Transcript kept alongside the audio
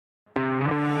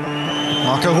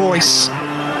Marco Reus.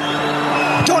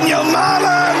 Daniel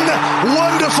Malen!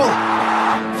 Wonderful!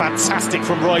 Fantastic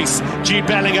from Royce. Jude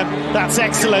Bellingham, that's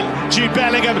excellent. Jude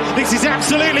Bellingham, this is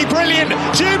absolutely brilliant.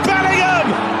 Jude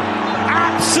Bellingham!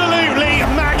 Absolutely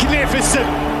magnificent.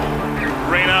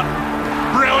 Reina,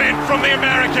 brilliant from the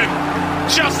American.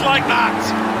 Just like that.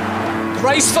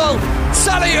 Graceful,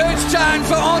 salute turn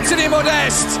for Anthony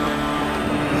Modeste.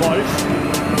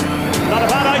 Not a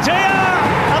bad idea.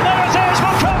 And there it is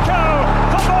for Coco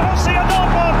for Borussia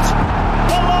Dortmund.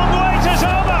 The long wait is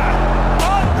over.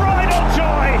 Unbridled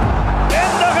joy in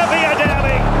the Gaviia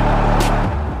Derby.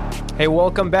 Hey,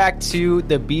 welcome back to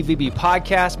the BVB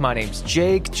podcast. My name's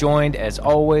Jake, joined as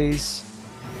always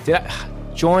by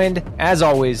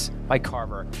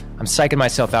Carver. I'm psyching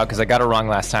myself out because I got it wrong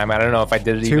last time. I don't know if I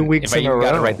did it 2 weeks in a row.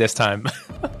 Got it right this time.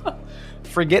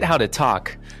 Forget how to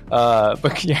talk.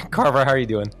 But yeah, Carver, how are you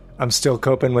doing? I'm still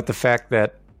coping with the fact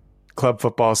that club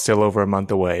football is still over a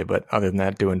month away, but other than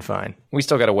that, doing fine. We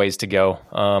still got a ways to go,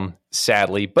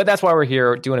 sadly. But that's why we're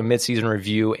here doing a mid-season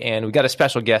review, and we got a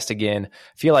special guest again.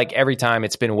 I feel like every time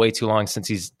it's been way too long since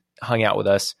he's hung out with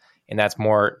us, and that's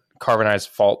more Carver and I's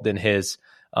fault than his.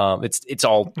 It's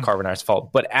all Carver and I's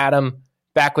fault. But Adam,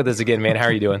 back with us again, man. How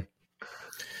are you doing?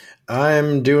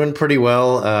 I'm doing pretty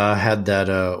well. Had that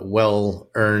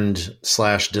well-earned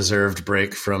 / deserved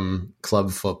break from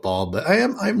club football, but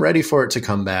I'm ready for it to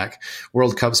come back.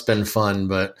 World Cup's been fun,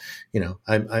 but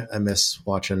I miss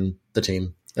watching the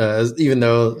team. Even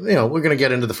though we're going to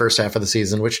get into the first half of the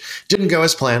season, which didn't go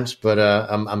as planned, but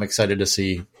I'm excited to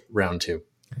see round 2.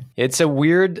 It's a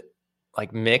weird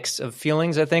mix of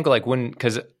feelings. I think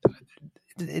because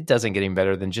it doesn't get any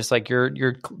better than just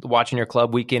you're watching your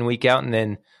club week in, week out, and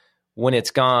then when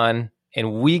it's gone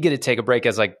and we get to take a break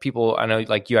as people, I know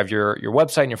you have your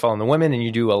website and you're following the women and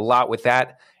you do a lot with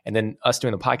that. And then us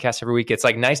doing the podcast every week, it's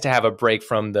nice to have a break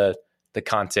from the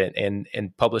content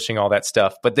and publishing all that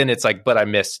stuff. But then it's but I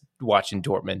miss watching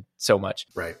Dortmund so much.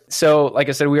 Right. So like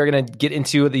I said, we are going to get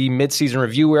into the mid-season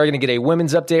review. We are going to get a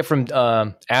women's update from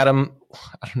Adam.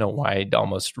 I don't know why I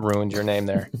almost ruined your name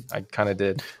there. I kind of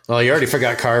did. Well, you already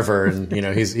forgot Carver, and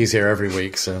he's here every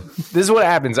week. So this is what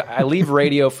happens. I leave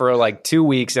radio for 2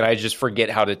 weeks, and I just forget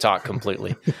how to talk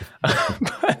completely.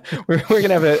 But we're going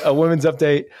to have a women's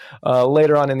update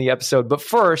later on in the episode. But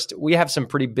first, we have some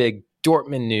pretty big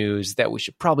Dortmund news that we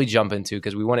should probably jump into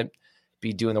because we want to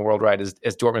be doing the world right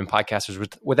as Dortmund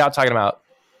podcasters without talking about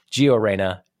Gio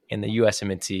Reyna and the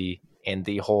USMNT and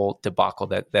the whole debacle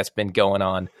that's been going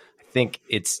on. I think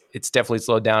it's definitely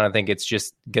slowed down. I think it's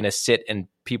just going to sit and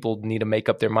people need to make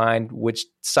up their mind which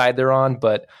side they're on.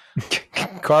 But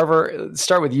Carver,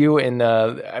 start with you. And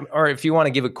or if you want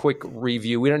to give a quick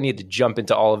review, we don't need to jump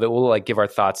into all of it. We'll give our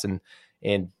thoughts and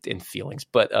feelings.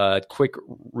 But quick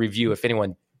review if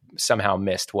anyone somehow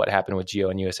missed what happened with Gio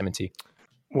and USMNT.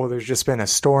 Well, there's just been a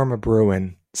storm of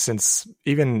brewing since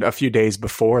even a few days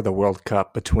before the World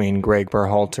Cup between Greg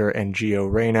Berhalter and Gio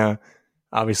Reyna.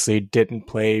 Obviously didn't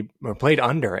play or played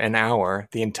under an hour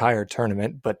the entire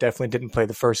tournament, but definitely didn't play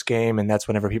the first game. And that's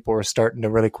whenever people were starting to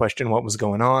really question what was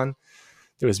going on.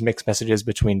 There was mixed messages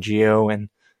between Gio and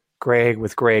Greg,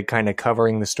 with Greg kind of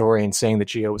covering the story and saying that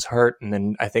Gio was hurt. And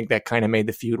then I think that kind of made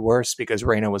the feud worse because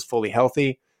Reyna was fully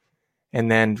healthy. And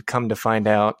then come to find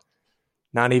out,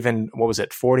 not even,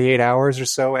 48 hours or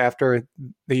so after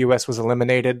the U.S. was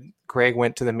eliminated, Greg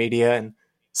went to the media and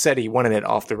said he wanted it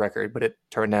off the record, but it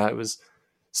turned out it was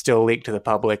still leaked to the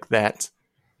public that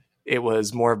it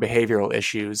was more behavioral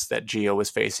issues that Gio was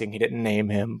facing. He didn't name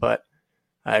him, but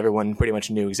everyone pretty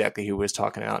much knew exactly who he was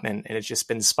talking about, and it's just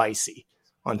been spicy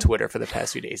on Twitter for the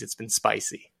past few days. It's been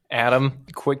spicy. Adam,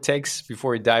 quick takes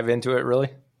before we dive into it, really?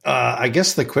 I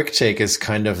guess the quick take is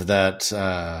kind of that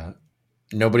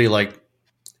nobody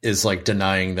is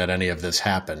denying that any of this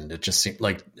happened. It just seemed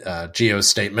like Gio's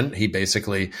statement. He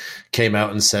basically came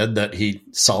out and said that he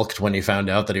sulked when he found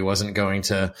out that he wasn't going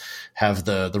to have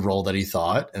the role that he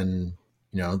thought. And,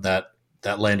 that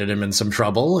landed him in some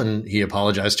trouble, and he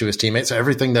apologized to his teammates. So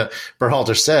everything that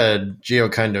Berhalter said,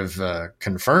 Gio kind of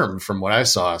confirmed from what I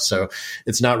saw. So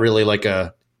it's not really like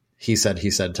a he said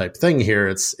type thing here.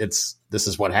 It's this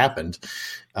is what happened.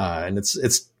 And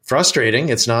it's frustrating.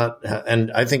 It's not,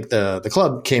 and I think the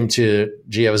club came to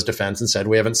Gio's defense and said,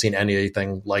 we haven't seen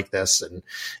anything like this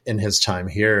in his time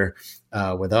here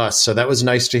with us. So that was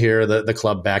nice to hear the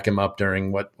club back him up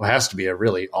during what has to be a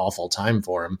really awful time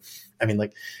for him. I mean,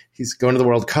 he's going to the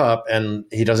World Cup and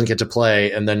he doesn't get to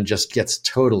play and then just gets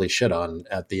totally shit on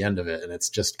at the end of it. And it's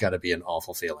just got to be an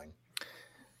awful feeling.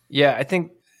 Yeah, I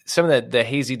think some of the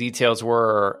hazy details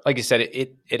were, like you said,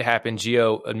 it happened.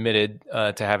 Gio admitted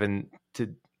to having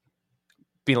to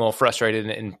being a little frustrated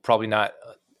and probably not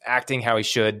acting how he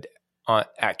should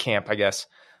at camp, I guess,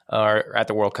 or at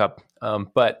the World Cup.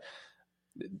 But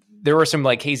there were some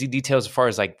like hazy details as far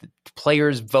as like the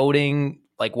players voting,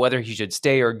 like whether he should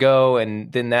stay or go.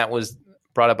 And then that was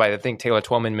brought up by, I think Taylor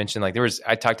Twellman mentioned, like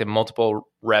I talked to multiple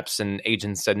reps and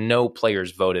agents, said no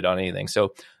players voted on anything.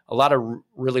 So a lot of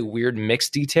really weird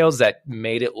mixed details that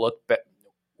made it look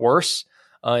worse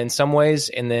in some ways.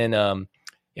 And then,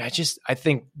 I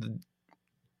think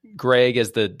Greg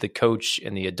as the coach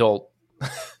and the adult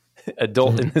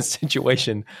in this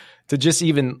situation to just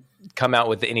even come out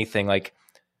with anything like,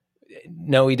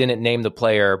 no, he didn't name the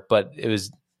player, but it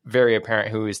was very apparent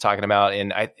who he was talking about.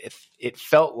 And it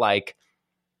felt like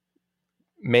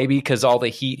maybe because all the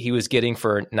heat he was getting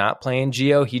for not playing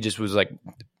Gio, he just was like,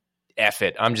 F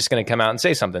it, I'm just going to come out and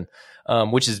say something,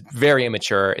 which is very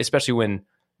immature, especially when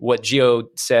what Gio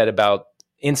said about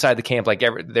inside the camp, like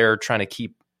they're trying to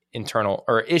keep internal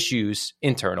or issues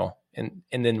internal. And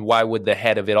then why would the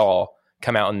head of it all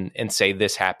come out and say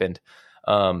this happened?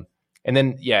 And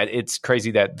then, it's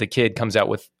crazy that the kid comes out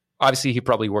with, obviously he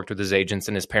probably worked with his agents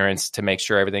and his parents to make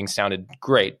sure everything sounded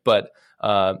great, but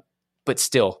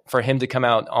still for him to come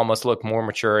out almost look more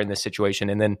mature in this situation.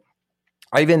 And then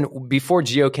before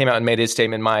Gio came out and made his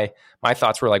statement, my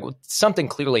thoughts were like, well, something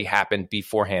clearly happened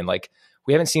beforehand. Like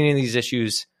we haven't seen any of these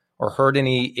issues or heard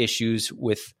any issues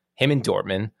with him in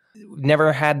Dortmund.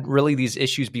 Never had really these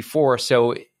issues before.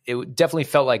 So it definitely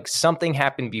felt like something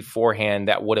happened beforehand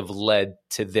that would have led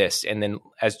to this. And then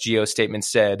as Gio's statement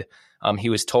said, he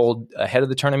was told ahead of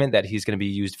the tournament that he's going to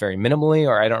be used very minimally,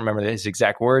 or I don't remember his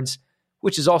exact words,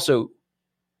 which is also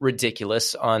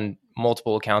ridiculous on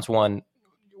multiple accounts. One,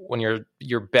 when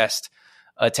your best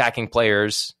attacking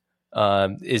players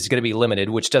is going to be limited,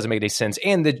 which doesn't make any sense.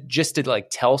 And just to like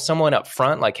tell someone up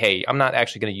front, like, hey, I'm not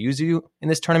actually going to use you in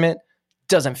this tournament,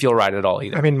 doesn't feel right at all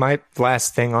either. I mean, my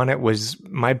last thing on it was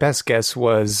my best guess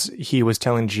was he was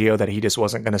telling Gio that he just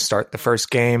wasn't going to start the first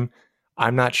game.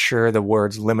 I'm not sure the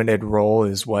words limited role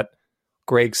is what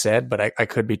Greg said, but I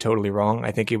could be totally wrong.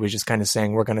 I think he was just kind of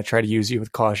saying, we're going to try to use you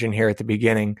with caution here at the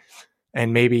beginning.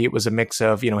 And maybe it was a mix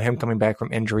of, him coming back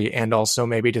from injury and also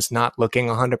maybe just not looking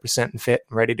 100% fit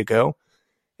and ready to go.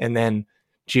 And then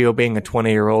Gio being a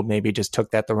 20-year-old maybe just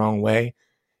took that the wrong way.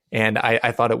 And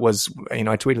I thought it was, I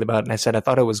tweeted about it and I said, I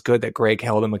thought it was good that Greg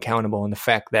held him accountable, and the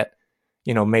fact that,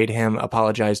 made him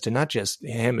apologize to not just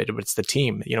him, it's the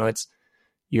team.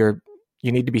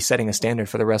 You need to be setting a standard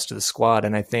for the rest of the squad.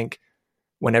 And I think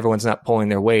when everyone's not pulling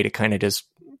their weight, it kind of just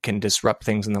can disrupt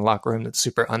things in the locker room that's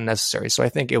super unnecessary. So I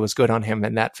think it was good on him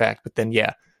in that fact. But then,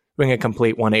 doing a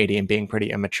complete 180 and being pretty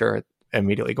immature,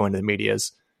 immediately going to the media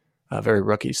is very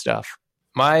rookie stuff.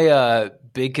 My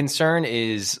big concern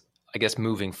is, I guess,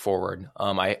 moving forward.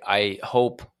 I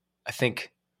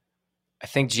think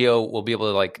Gio will be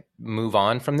able to like move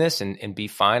on from this and be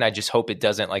fine. I just hope it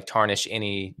doesn't like tarnish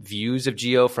any views of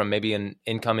Gio from maybe an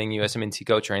incoming USMNT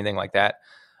coach or anything like that.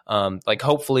 Like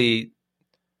hopefully,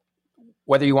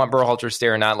 whether you want Berhalter to stay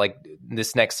or not, like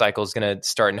this next cycle is going to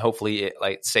start, and hopefully it,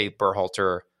 like say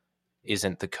Berhalter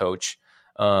isn't the coach.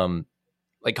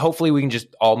 Like hopefully we can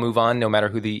just all move on no matter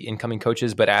who the incoming coach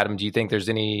is. But Adam, do you think there's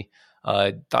any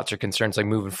thoughts or concerns like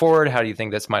moving forward? How do you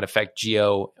think this might affect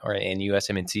Gio and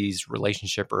USMNT's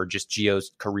relationship or just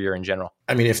Gio's career in general?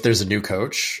 I mean, if there's a new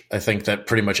coach, I think that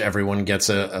pretty much everyone gets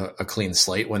a clean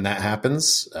slate when that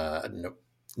happens.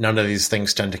 None of these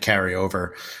things tend to carry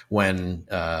over when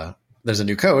there's a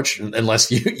new coach, unless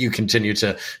you continue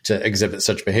to exhibit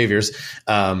such behaviors.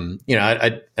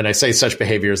 I say such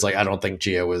behaviors, like I don't think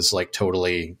Gio was like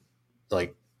totally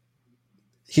like,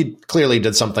 he clearly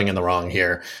did something in the wrong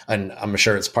here, and I'm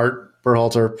sure it's part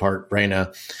Berhalter, part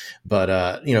Reina.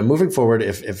 But moving forward,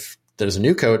 if there's a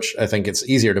new coach, I think it's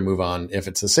easier to move on. If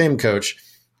it's the same coach,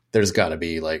 there's got to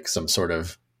be like some sort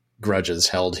of grudges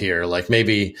held here. Like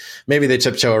maybe they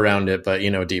tiptoe around it, but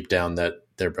deep down that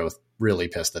they're both really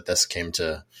pissed that this came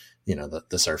to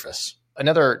the surface.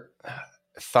 Another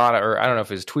thought, or I don't know if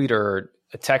it was a tweet or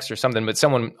a text or something, but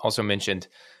someone also mentioned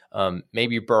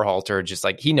maybe Berhalter just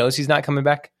like he knows he's not coming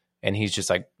back, and he's just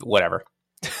like whatever,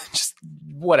 just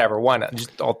whatever. Why not?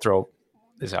 Just I'll throw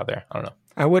this out there. I don't know.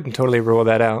 I wouldn't totally rule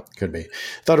that out. Could be.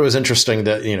 Thought it was interesting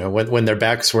that when their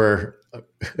backs were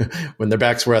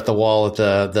at the wall at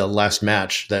the last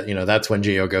match, that that's when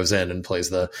Gio goes in and plays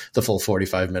the full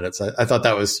 45 minutes. I thought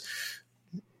that was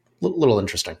a little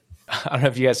interesting. I don't know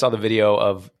if you guys saw the video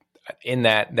of in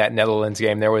that Netherlands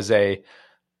game. There was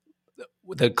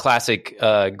the classic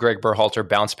Greg Berhalter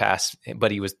bounce pass,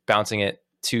 but he was bouncing it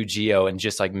to Gio and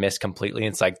just like missed completely.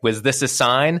 It's like, was this a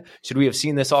sign? Should we have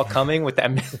seen this all coming with that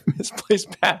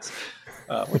misplaced pass?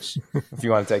 which if you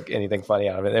want to take anything funny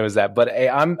out of it, it was that. But hey,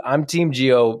 I'm Team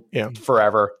Gio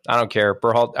forever. I don't care.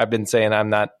 I've been saying I'm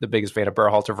not the biggest fan of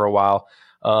Berhalter for a while.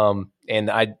 And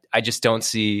I just don't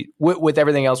see with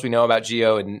everything else we know about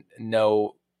Gio and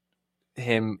know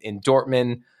him in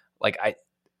Dortmund. Like I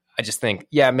just think,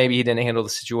 maybe he didn't handle the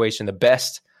situation the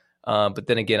best. But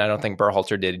then again, I don't think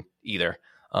Berhalter did either.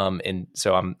 And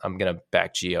so I'm going to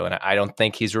back Gio, and I don't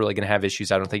think he's really going to have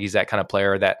issues. I don't think he's that kind of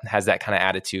player that has that kind of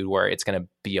attitude where it's going to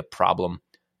be a problem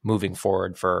moving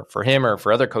forward for him or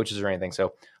for other coaches or anything.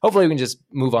 So hopefully we can just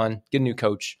move on, get a new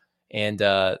coach, and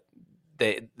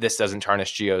this doesn't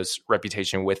tarnish Gio's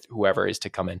reputation with whoever is to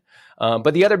come in.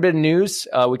 But the other bit of news,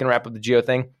 we can wrap up the Gio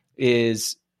thing,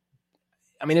 is,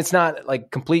 I mean, it's not like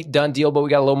complete done deal, but we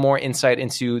got a little more insight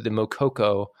into the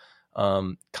Moukoko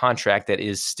contract that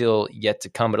is still yet to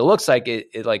come. But it looks like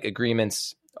it like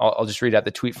agreements. I'll just read out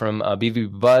the tweet from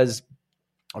BVB Buzz.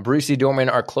 Borussia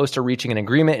Dortmund are close to reaching an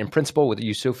agreement in principle with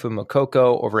Youssoufa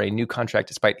Moukoko over a new contract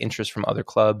despite interest from other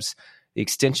clubs. The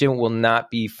extension will not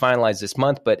be finalized this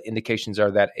month, but indications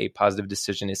are that a positive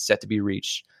decision is set to be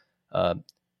reached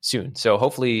soon. So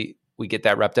hopefully we get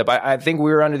that wrapped up. I think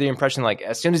we were under the impression like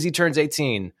as soon as he turns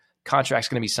 18, contract's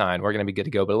going to be signed. We're going to be good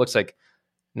to go. But it looks like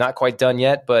not quite done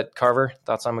yet. But Carver,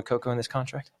 thoughts on Moukoko in this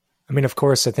contract? I mean, of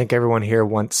course, I think everyone here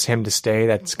wants him to stay.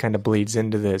 That's kind of bleeds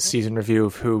into the season review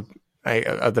of who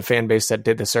of the fan base that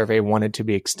did the survey wanted to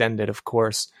be extended. Of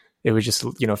course, it was just,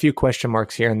 a few question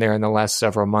marks here and there in the last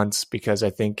several months, because I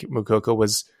think Moukoko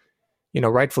was,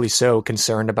 rightfully so,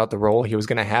 concerned about the role he was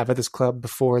going to have at this club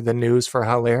before the news for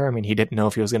Haller. I mean, he didn't know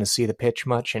if he was going to see the pitch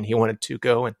much, and he wanted to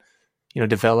go and,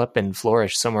 develop and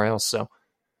flourish somewhere else. So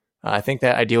I think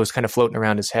that idea was kind of floating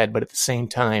around his head, but at the same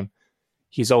time,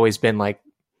 he's always been like,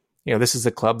 this is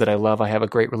the club that I love. I have a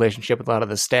great relationship with a lot of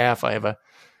the staff.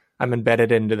 I'm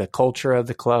embedded into the culture of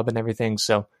the club and everything.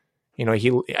 So, I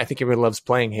think he really loves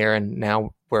playing here. And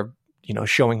now we're,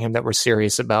 showing him that we're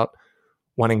serious about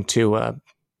wanting to,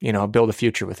 build a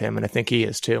future with him. And I think he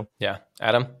is too. Yeah.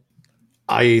 Adam?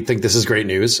 I think this is great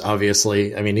news,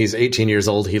 obviously. I mean, he's 18 years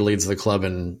old. He leads the club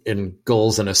in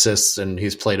goals and assists, and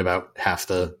he's played about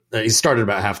he's started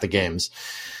about half the games.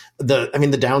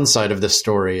 The downside of this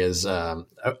story is,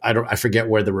 I forget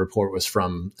where the report was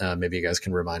from. Maybe you guys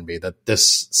can remind me, that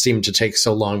this seemed to take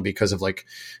so long because of like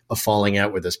a falling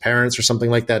out with his parents or something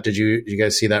like that. Did you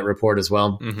guys see that report as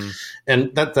well? Mm-hmm.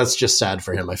 And that's just sad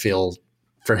for him. I feel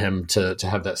for him to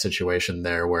have that situation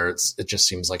there where it just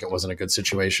seems like it wasn't a good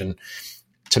situation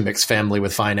to mix family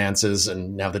with finances.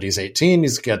 And now that he's 18,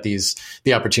 he's got the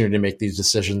opportunity to make these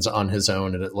decisions on his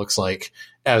own. And it looks like,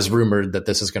 as rumored, that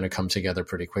this is going to come together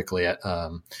pretty quickly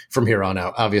from here on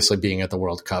out. Obviously, being at the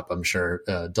World Cup, I'm sure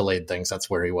delayed things. That's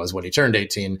where he was when he turned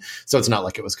 18. So it's not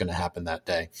like it was going to happen that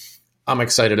day. I'm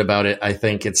excited about it. I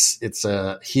think it's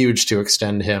huge to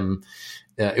extend him.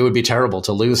 It would be terrible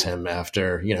to lose him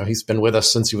after, he's been with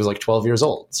us since he was like 12 years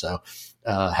old. So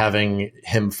having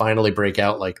him finally break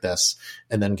out like this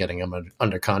and then getting him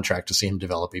under contract to see him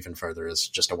develop even further is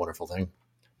just a wonderful thing.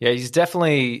 Yeah, he's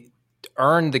definitely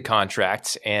earned the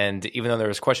contract. And even though there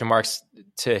was question marks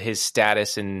to his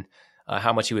status and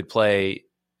how much he would play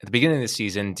at the beginning of the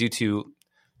season due to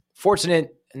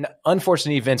unfortunate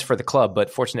events for the club, but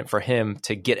fortunate for him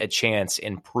to get a chance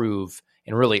and prove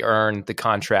and really earn the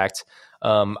contract.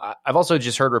 I've also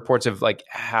just heard reports of like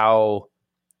how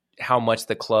much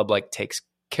the club like takes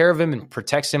care of him and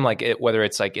protects him, like whether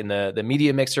it's like in the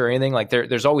media mixer or anything, like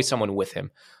there's always someone with him.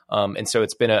 And so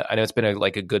I know it's been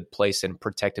a good place and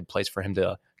protected place for him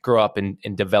to grow up and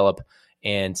develop.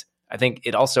 And I think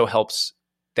it also helps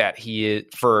that he is,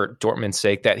 for Dortmund's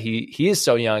sake, that he is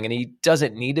so young and he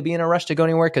doesn't need to be in a rush to go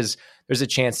anywhere, because there's a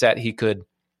chance that he could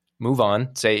move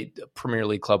on. Say a Premier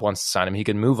League club wants to sign him, he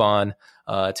could move on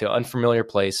to an unfamiliar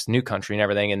place, new country and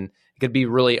everything. And it could be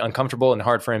really uncomfortable and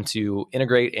hard for him to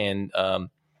integrate and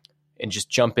just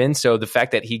jump in. So the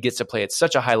fact that he gets to play at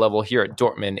such a high level here at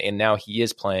Dortmund, and now he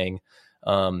is playing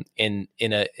in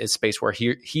a space where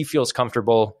he feels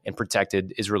comfortable and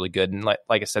protected, is really good. And like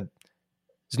I said,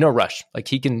 there's no rush. Like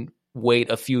he can wait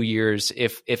a few years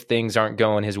if things aren't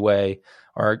going his way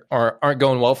or aren't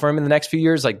going well for him in the next few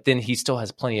years. Like then he still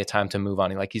has plenty of time to move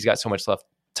on. Like he's got so much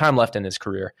time left in his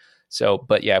career. So,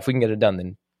 but yeah, if we can get it done,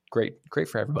 then great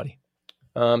for everybody.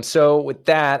 So with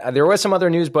that, there was some other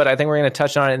news, but I think we're going to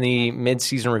touch on it in the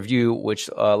mid-season review, which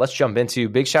let's jump into.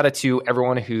 Big shout out to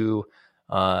everyone who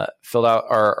filled out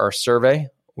our survey.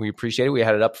 We appreciate it. We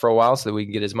had it up for a while so that we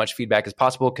can get as much feedback as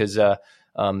possible, because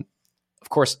of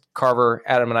course, Carver,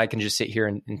 Adam, and I can just sit here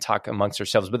and talk amongst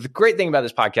ourselves. But the great thing about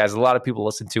this podcast is a lot of people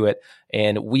listen to it,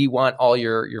 and we want all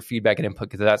your feedback and input,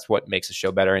 because that's what makes the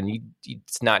show better. And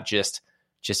it's not just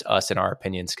just us and our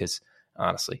opinions. Because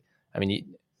honestly, I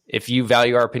mean, if you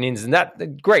value our opinions,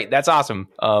 then great, that's awesome.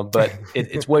 But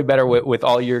it's way better with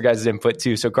all your guys' input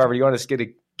too. So Carver, you want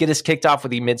to get us kicked off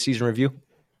with the mid-season review?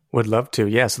 Would love to.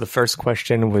 Yeah. So the first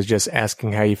question was just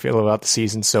asking how you feel about the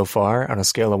season so far on a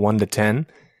scale of 1 to 10.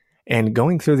 And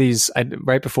going through these,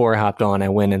 right before I hopped on, I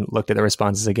went and looked at the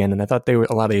responses again, and I thought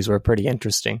a lot of these were pretty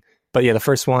interesting. But yeah, the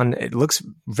first one, it looks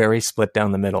very split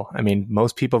down the middle. I mean,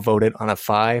 most people voted on a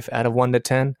 5 out of 1 to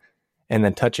 10, and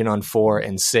then touching on 4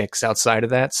 and 6 outside of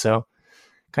that. So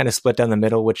kind of split down the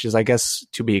middle, which is, I guess,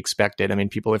 to be expected. I mean,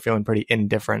 people are feeling pretty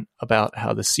indifferent about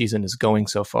how the season is going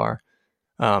so far.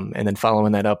 And then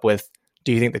following that up with,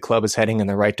 do you think the club is heading in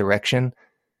the right direction?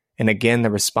 And again, the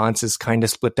response is kind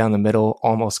of split down the middle,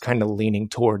 almost kind of leaning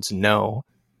towards no.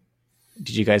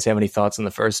 Did you guys have any thoughts on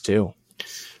the first two?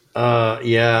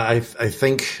 Yeah, I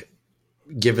think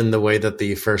given the way that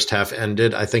the first half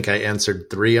ended, I think I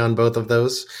answered 3 on both of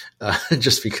those,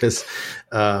 just because,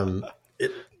 the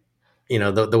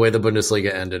way the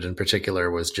Bundesliga ended in particular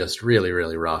was just really,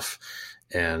 really rough.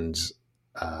 And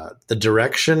the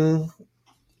direction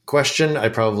question, I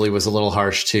probably was a little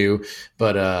harsh too,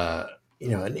 but,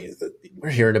 we're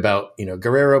hearing about,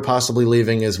 Guerrero possibly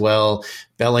leaving as well.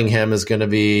 Bellingham is going to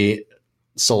be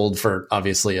sold for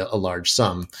obviously a large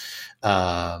sum.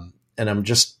 And I'm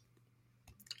just,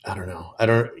 I don't know.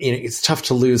 It's tough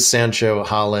to lose Sancho,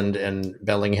 Haaland, and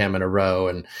Bellingham in a row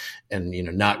and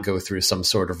not go through some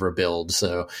sort of rebuild.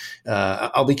 So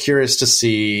I'll be curious to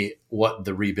see what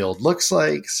the rebuild looks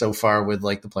like so far with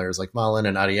like the players like Malen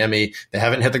and Adeyemi. They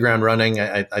haven't hit the ground running.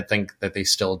 I think that they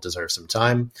still deserve some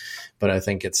time, but I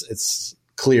think it's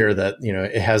clear that,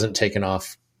 it hasn't taken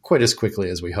off quite as quickly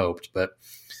as we hoped. But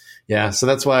yeah, so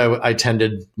that's why I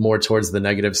tended more towards the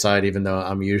negative side, even though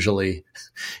I'm usually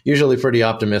pretty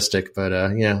optimistic. But a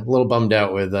little bummed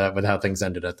out with how things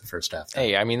ended at the first half.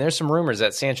 Hey, I mean, there's some rumors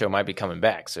that Sancho might be coming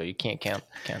back, so you can't count.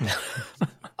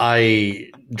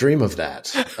 I dream of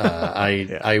that.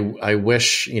 I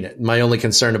wish. My only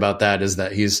concern about that is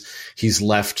that he's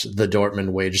left the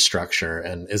Dortmund wage structure,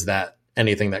 and is that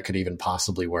anything that could even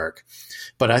possibly work?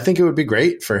 But I think it would be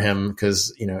great for him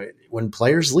because when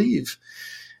players leave,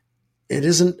 it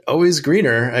isn't always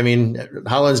greener. I mean,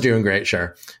 Haaland's doing great,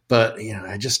 sure. But,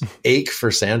 I just ache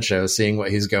for Sancho, seeing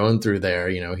what he's going through there.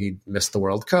 He missed the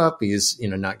World Cup. He's,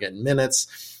 not getting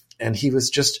minutes. And he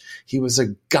was a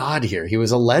god here. He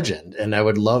was a legend. And I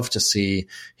would love to see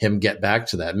him get back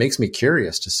to that. It makes me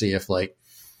curious to see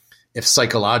if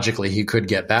psychologically he could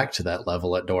get back to that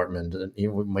level at Dortmund. And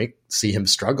we might see him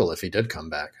struggle if he did come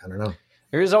back. I don't know.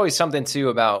 There is always something, too,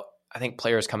 about, I think,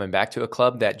 players coming back to a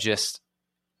club that just,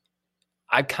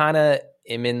 I kind of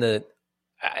am in the,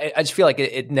 I just feel like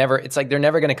it's like they're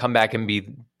never going to come back and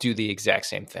do the exact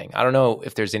same thing. I don't know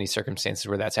if there's any circumstances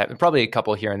where that's happened. Probably a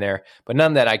couple here and there, but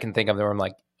none that I can think of where I'm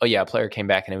like, oh yeah, a player came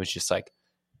back and it was just like,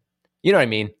 you know what I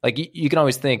mean? Like you can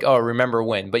always think, oh, remember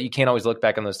when, but you can't always look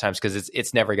back on those times because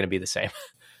it's never going to be the same.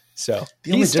 So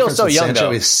he's still so young, Sancho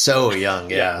though. He's so young.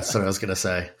 Yeah, that's what I was going to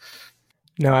say.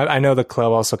 No, I know the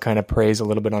club also kind of preys a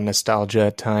little bit on nostalgia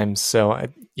at times. So,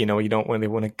 you don't really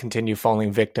want to continue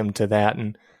falling victim to that.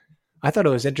 And I thought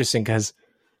it was interesting because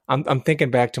I'm thinking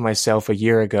back to myself a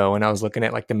year ago and I was looking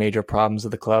at like the major problems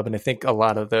of the club. And I think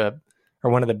one of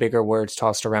the bigger words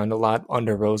tossed around a lot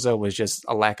under Rosa was just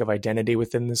a lack of identity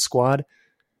within the squad.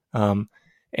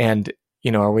 And,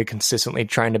 are we consistently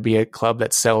trying to be a club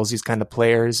that sells these kind of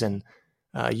players and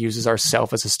uses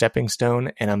ourselves as a stepping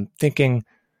stone? And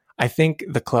I think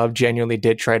the club genuinely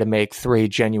did try to make 3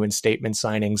 genuine statement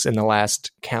signings in the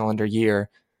last calendar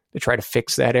year to try to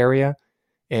fix that area.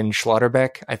 In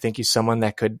Schlotterbeck, I think he's someone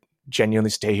that could genuinely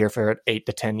stay here for 8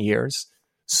 to 10 years.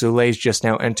 Soule's just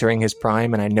now entering his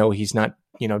prime, and I know he's not,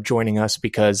 joining us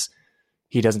because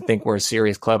he doesn't think we're a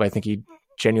serious club. I think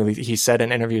he said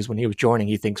in interviews when he was joining,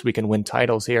 he thinks we can win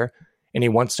titles here, and he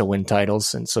wants to win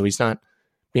titles, and so he's not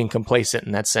being complacent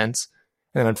in that sense.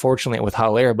 And unfortunately with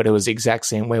Haller, but it was the exact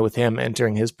same way with him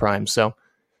entering his prime. So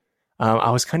I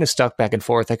was kind of stuck back and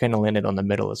forth. I kind of landed on the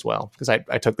middle as well because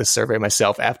I took this survey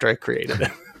myself after I created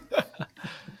it.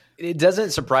 It doesn't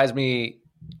surprise me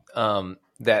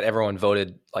that everyone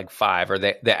voted like 5 or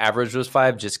the average was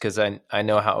 5 just because I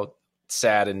know how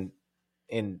sad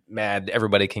and mad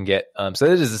everybody can get. So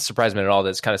it doesn't surprise me at all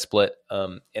that it's kind of split.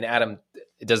 And Adam,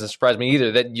 it doesn't surprise me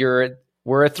either that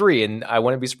we're a 3, and I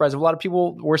wouldn't be surprised if a lot of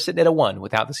people were sitting at a 1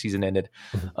 with how the season ended.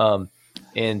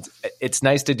 And it's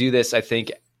nice to do this. I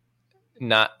think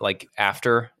not like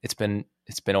after it's been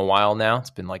a while now.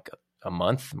 It's been like a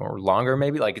month or longer,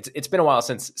 maybe. Like it's been a while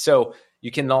since. So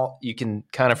you can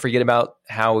kind of forget about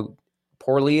how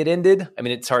poorly it ended. I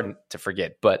mean, it's hard to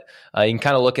forget, but you can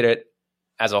kind of look at it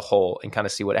as a whole and kind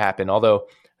of see what happened. Although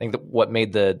I think that what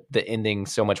made the ending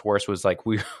so much worse was like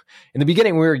in the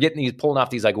beginning we were pulling off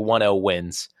these like 1-0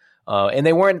 wins, and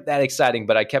they weren't that exciting.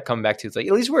 But I kept coming back to it's like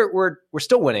at least we're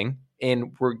still winning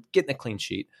and we're getting a clean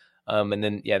sheet. And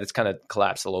then that's kind of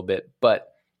collapsed a little bit. But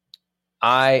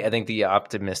I think the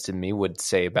optimist in me would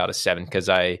say about a 7 because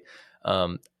I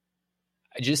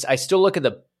still look at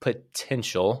the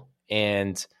potential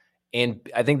and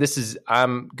I think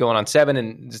I'm going on 7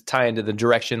 and just tie into the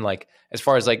direction, like as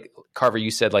far as like Carver, you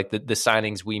said like the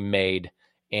signings we made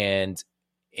and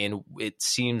it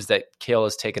seems that Cale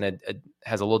has taken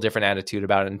has a little different attitude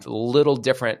about it and a little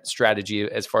different strategy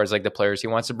as far as like the players he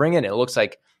wants to bring in. It looks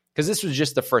like, because this was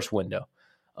just the first window.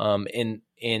 And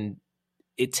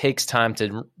it takes time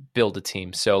to build a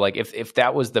team. So like if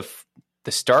that was the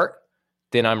start,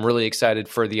 then I'm really excited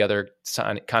for the other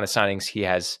kind of signings he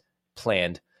has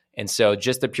planned. And so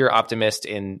just the pure optimist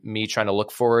in me trying to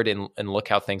look forward and look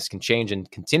how things can change and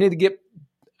continue to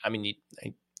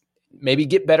maybe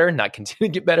get better, not continue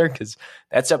to get better because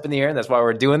that's up in the air and that's why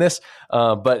we're doing this.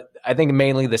 But I think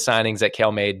mainly the signings that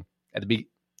Cal made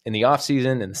in the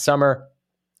offseason and the summer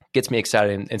gets me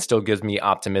excited and still gives me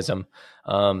optimism.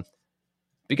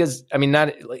 Because I mean,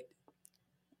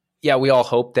 we all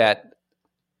hope that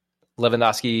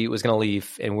Lewandowski was going to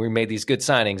leave and we made these good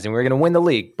signings and we we're going to win the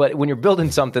league. But when you're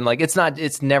building something, like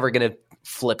it's never going to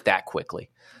flip that quickly.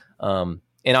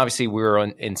 And obviously we were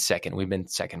in second. We've been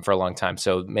second for a long time.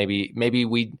 So maybe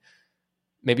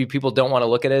people don't want to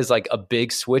look at it as like a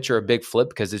big switch or a big flip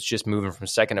because it's just moving from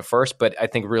second to first. But I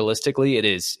think realistically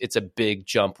it's a big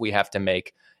jump we have to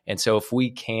make. And so if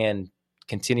we can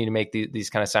continue to make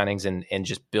these kind of signings and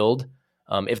just build,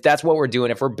 if that's what we're doing,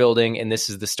 if we're building and this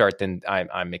is the start, then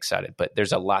I'm excited. But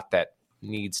there's a lot that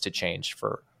needs to change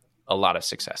for a lot of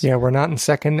success. Yeah, we're not in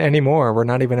second anymore. We're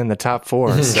not even in the top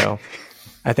 4. So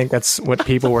I think that's what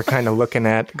people were kind of looking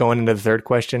at going into the third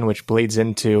question, which bleeds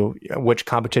into which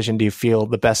competition do you feel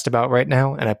the best about right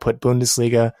now? And I put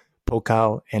Bundesliga,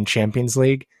 Pokal, and Champions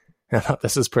League. And I thought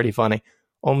this is pretty funny.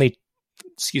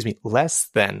 Less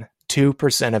than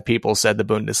 2% of people said the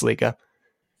Bundesliga.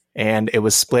 And it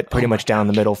was split pretty much down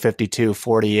the middle,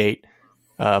 52-48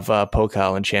 of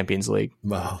Pokal and Champions League.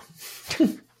 Wow.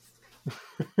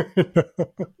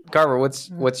 Carver, where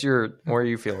are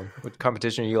you feeling? What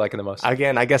competition are you liking the most?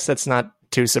 Again, I guess that's not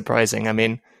too surprising. I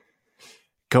mean,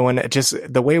 going just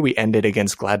the way we ended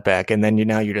against Gladbach, and then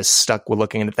you're just stuck with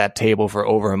looking at that table for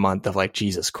over a month of like,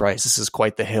 Jesus Christ, this is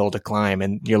quite the hill to climb.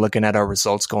 And you're looking at our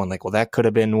results going like, well, that could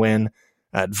have been win.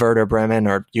 Werder Bremen,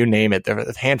 or you name it. There are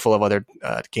a handful of other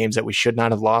games that we should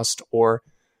not have lost or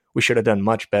we should have done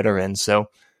much better in. So,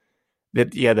 the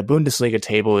Bundesliga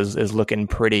table is looking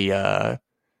pretty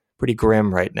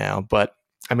grim right now. But,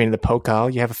 I mean, the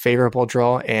Pokal, you have a favorable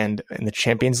draw, and in the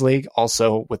Champions League,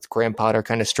 also with Graham Potter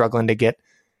kind of struggling to get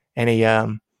any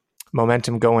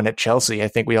momentum going at Chelsea, I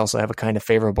think we also have a kind of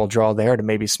favorable draw there to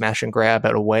maybe smash and grab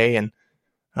at away and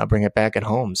bring it back at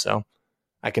home. So,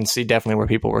 I can see definitely where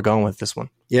people were going with this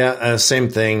one. Yeah, same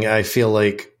thing. I feel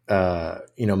like,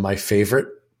 my favorite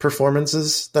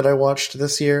performances that I watched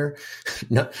this year,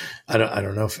 I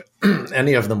don't know if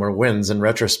any of them were wins in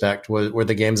retrospect, were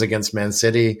the games against Man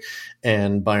City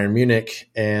and Bayern Munich.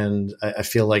 And I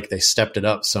feel like they stepped it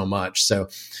up so much. So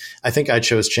I think I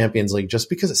chose Champions League just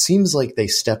because it seems like they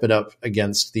step it up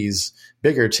against these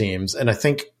bigger teams. And I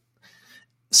think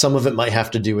some of it might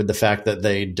have to do with the fact that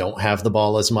they don't have the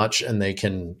ball as much and they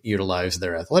can utilize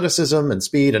their athleticism and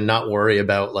speed and not worry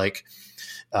about like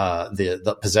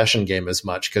the possession game as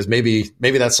much. Because maybe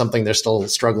that's something they're still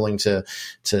struggling to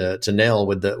nail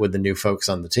with the new folks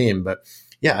on the team. But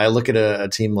yeah, I look at a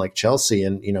team like Chelsea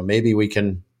and, maybe we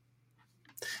can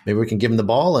give them the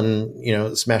ball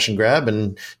and, smash and grab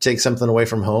and take something away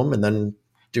from home and then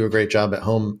do a great job at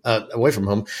home, away from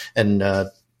home and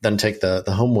then take the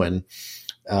home win.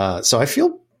 So I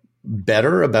feel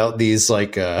better about these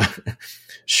like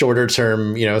shorter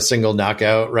term, single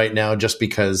knockout right now, just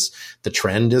because the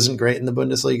trend isn't great in the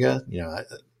Bundesliga.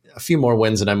 A few more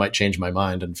wins and I might change my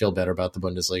mind and feel better about the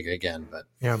Bundesliga again. But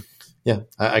yeah,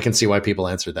 I can see why people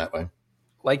answered that way.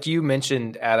 Like you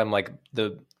mentioned, Adam, like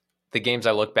the games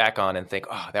I look back on and think,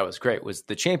 oh, that was great, was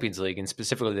the Champions League and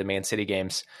specifically the Man City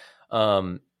games.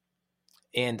 And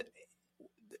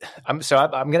I'm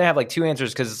going to have like two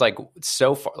answers because it's like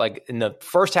so far, like in the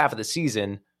first half of the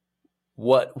season,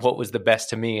 what was the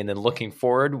best to me? And then looking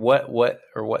forward,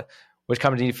 which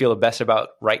company do you feel the best about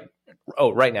right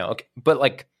now? Okay. But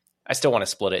like, I still want to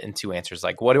split it in two answers.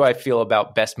 Like, what do I feel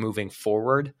about best moving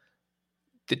forward?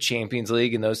 The Champions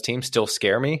League and those teams still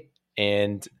scare me.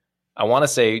 And I want to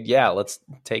say, yeah, let's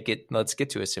take it. Let's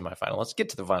get to a semifinal. Let's get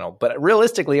to the final. But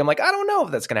realistically, I'm like, I don't know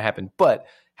if that's going to happen. But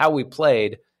how we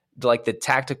played, like the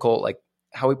tactical, like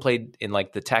how we played in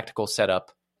like the tactical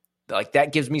setup, like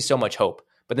that gives me so much hope.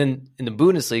 But then in the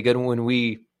Bundesliga, when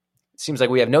it seems like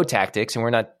we have no tactics and we're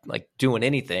not like doing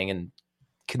anything and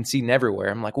conceding everywhere,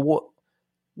 I'm like,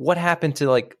 what happened to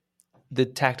like the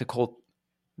tactical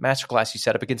masterclass you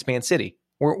set up against Man City?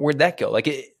 Where'd that go?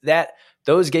 Like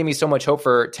those gave me so much hope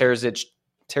for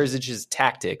Terzic's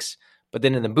tactics. But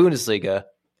then in the Bundesliga,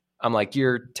 I'm like,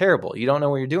 you're terrible. You don't know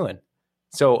what you're doing.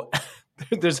 So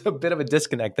there's a bit of a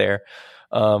disconnect there.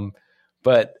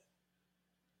 But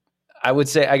I would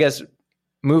say, I guess,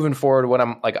 moving forward, what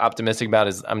I'm like optimistic about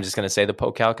is I'm just going to say the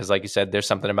Pokal, because like you said, there's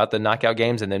something about the knockout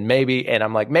games, and then maybe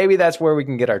that's where we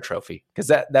can get our trophy,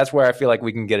 because that's where I feel like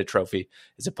we can get a trophy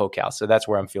is a Pokal. So that's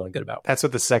where I'm feeling good about. That's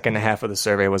what the second half of the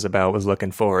survey was about, was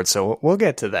looking forward. So we'll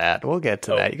get to that. We'll get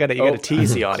to that. You got to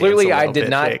tease the audience. Clearly, I did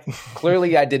not.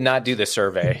 Clearly, I did not do the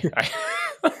survey.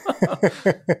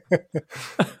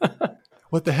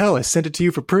 What the hell? I sent it to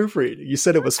you for proofreading. You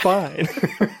said it was fine.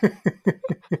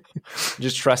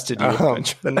 Just trusted you.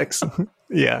 The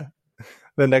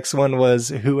next one was,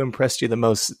 who impressed you the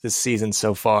most this season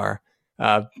so far?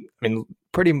 I mean,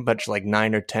 pretty much like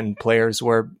 9 or 10 players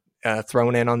were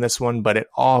thrown in on this one, but it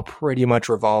all pretty much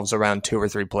revolves around 2 or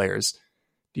 3 players.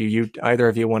 Do you either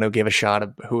of you want to give a shot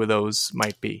of who those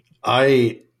might be?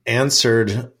 I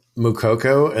answered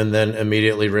Moukoko and then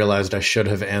immediately realized I should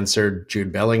have answered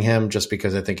Jude Bellingham, just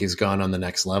because I think he's gone on the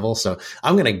next level. So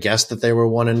I'm going to guess that they were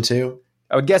 1 and 2.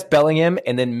 I would guess Bellingham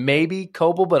and then maybe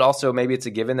Kobel, but also maybe it's a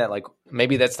given that like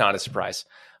maybe that's not a surprise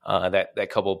that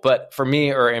Kobel. But for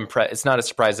me, it's not a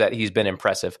surprise that he's been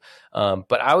impressive.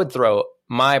 But I would throw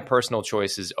my personal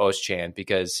choice is Özcan,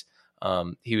 because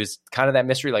he was kind of that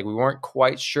mystery. Like we weren't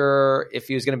quite sure if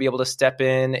he was going to be able to step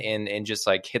in and just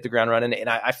like hit the ground running. And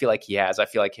I feel like he has. I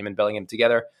feel like him and Bellingham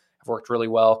together have worked really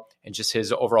well, and just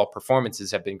his overall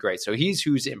performances have been great. So he's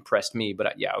who's impressed me.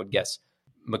 But yeah, I would guess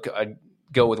I'd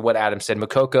go with what Adam said.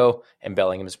 Moukoko and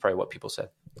Bellingham is probably what people said.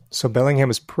 So Bellingham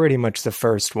is pretty much the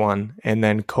first one, and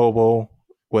then Kobel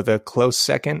with a close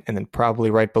second, and then probably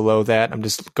right below that. I'm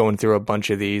just going through a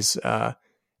bunch of these, and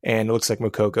it looks like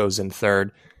Moukoko's in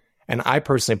third. And I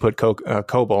personally put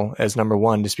Kobel as number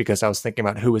 1, just because I was thinking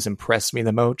about who has impressed me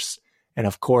the most. And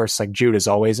of course, like Jude is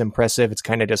always impressive. It's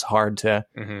kind of just hard to,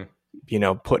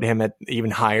 put him at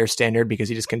even higher standard, because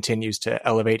he just continues to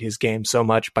elevate his game so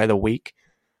much by the week.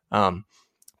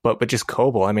 But just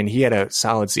Kobel, I mean, he had a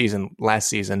solid season last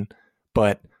season,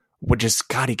 but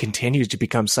he continues to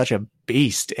become such a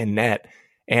beast in net,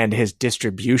 and his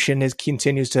distribution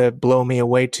continues to blow me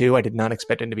away too. I did not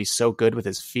expect him to be so good with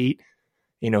his feet,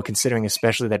 considering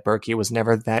especially that Berkey was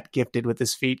never that gifted with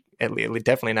his feet,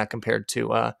 definitely not compared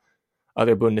to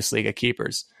other Bundesliga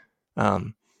keepers.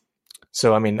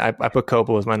 So, I mean, I put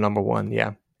Kobel as my number 1,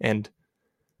 yeah. And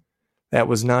that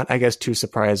was not, I guess, too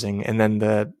surprising. And then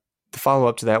the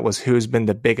follow-up to that was, who's been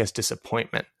the biggest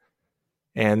disappointment?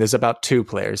 And there's about 2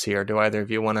 players here. Do either of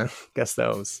you want to guess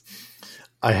those?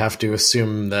 I have to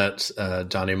assume that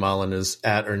Donny Malen is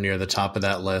at or near the top of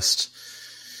that list.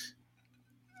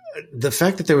 The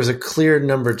fact that there was a clear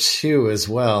number 2 as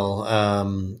well,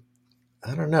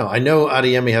 I don't know. I know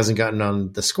Adeyemi hasn't gotten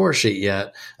on the score sheet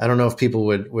yet. I don't know if people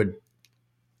would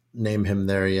name him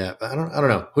there yet. But I don't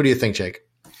know. Who do you think, Jake?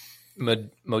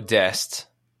 Modeste.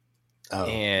 Oh,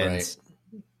 and right.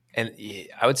 And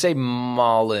I would say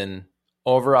Malen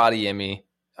over Adeyemi.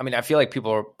 I mean, I feel like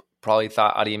people probably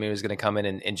thought Adeyemi was going to come in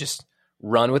and just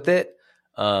run with it.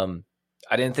 I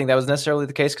didn't think that was necessarily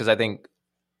the case, because I think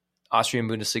Austrian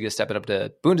Bundesliga stepping up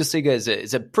to Bundesliga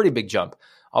is a pretty big jump.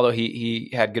 Although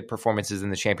he had good performances in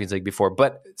the Champions League before.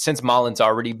 But since Malen's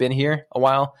already been here a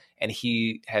while and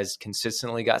he has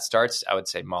consistently got starts, I would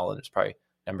say Malen is probably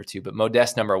number 2. But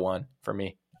Modeste number 1 for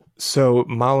me. So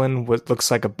Malen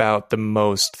looks like about the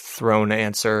most thrown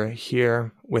answer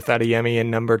here, with Adeyemi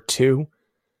in number 2.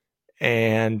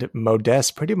 And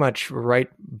Modeste pretty much right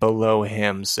below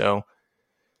him. So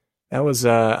that was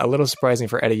a little surprising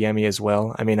for Adeyemi as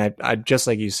well. I mean, I just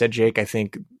like you said, Jake, I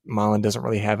think Malen doesn't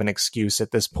really have an excuse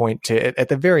at this point to, at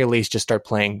the very least, just start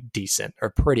playing decent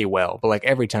or pretty well. But like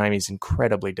every time, he's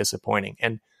incredibly disappointing.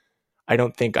 And I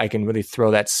don't think I can really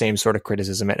throw that same sort of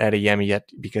criticism at Adeyemi yet,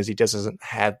 because he just doesn't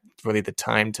have really the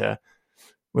time to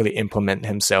really implement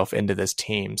himself into this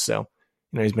team. So,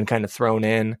 he's been kind of thrown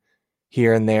in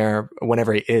here and there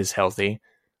whenever he is healthy.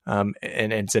 And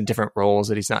it's in different roles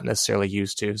that he's not necessarily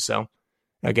used to. So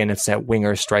again, it's that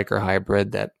winger striker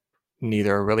hybrid that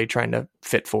neither are really trying to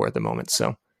fit for at the moment.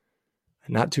 So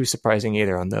not too surprising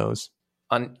either on those.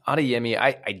 on Adeyemi,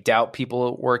 I doubt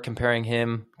people were comparing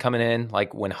him coming in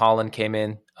like when Haaland came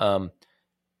in.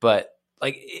 But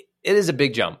like it is a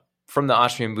big jump from the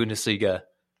Austrian Bundesliga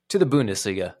to the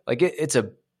Bundesliga. Like it's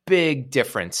a big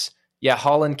difference. Yeah,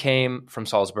 Haaland came from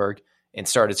Salzburg and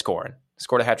started scored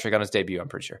a hat trick on his debut, I'm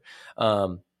pretty sure.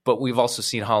 But we've also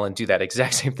seen Haaland do that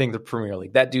exact same thing in the Premier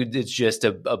League. That dude is just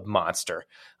a monster.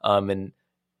 And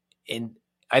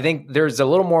I think there was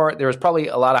probably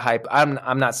a lot of hype.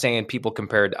 I'm not saying people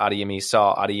compared Adeyemi,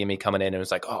 saw Adeyemi coming in and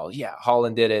was like, oh yeah,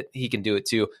 Haaland did it. He can do it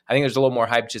too. I think there's a little more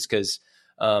hype just because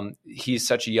he's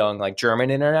such a young like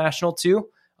German international too.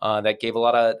 That gave a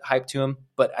lot of hype to him.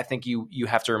 But I think you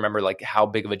have to remember like how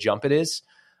big of a jump it is.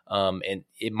 And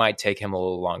it might take him a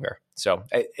little longer. So,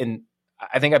 I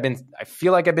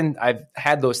feel like I've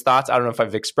had those thoughts. I don't know if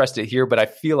I've expressed it here, but I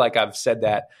feel like I've said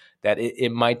that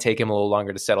it might take him a little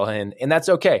longer to settle in, and that's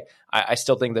okay. I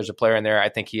still think there's a player in there. I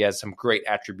think he has some great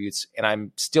attributes, and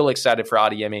I'm still excited for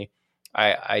Adeyemi.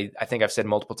 I think I've said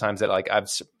multiple times that like I'm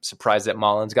surprised that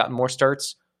Malin's gotten more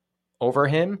starts over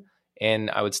him, and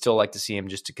I would still like to see him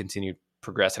just to continue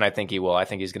progress, and I think he will. I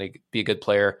think he's going to be a good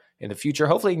player in the future.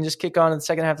 Hopefully he can just kick on in the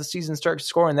second half of the season, start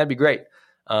scoring. That'd be great.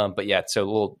 But yeah, so a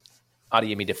little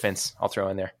Adeyemi defense I'll throw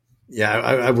in there. Yeah,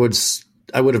 I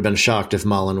would have been shocked if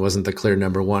Malin wasn't the clear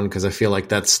number one, because I feel like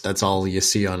that's all you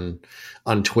see on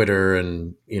Twitter,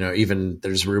 and even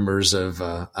there's rumors of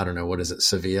I don't know, what is it,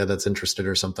 Sevilla that's interested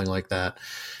or something like that.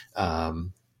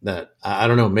 That I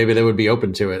don't know, maybe they would be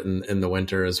open to it in the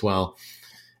winter as well.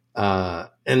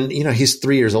 And he's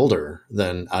 3 years older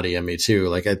than Adeyemi too.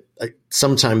 Like I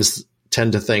sometimes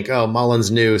tend to think, oh,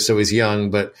 Malin's new, so he's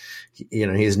young, but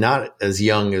he's not as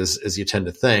young as you tend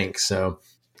to think. So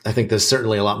I think there's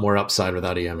certainly a lot more upside with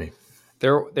Adeyemi.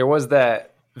 There was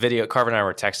that video, Carver and I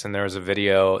were texting, there was a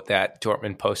video that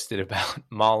Dortmund posted about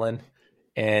Malin,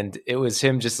 and it was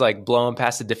him just like blowing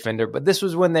past the defender. But this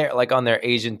was when they're like on their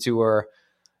Asian tour,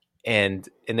 and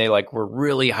they like were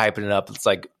really hyping it up. It's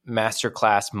like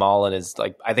masterclass Malin is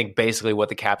like, I think basically what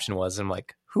the caption was. I'm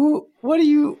like, what are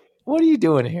you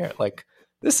doing here? Like,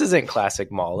 this isn't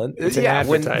classic Malin. Yeah,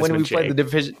 when we played the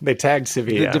division, they tagged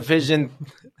Sevilla, the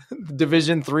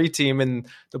Division 3 team in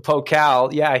the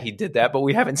Pokal. Yeah, he did that, but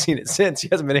we haven't seen it since. He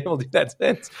hasn't been able to do that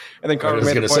since. And then Carver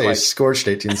made the point, like, scorched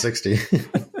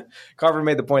 1860. Carver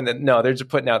made the point that no, they're just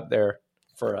putting out there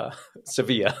for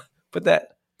Sevilla. Put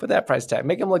that price tag.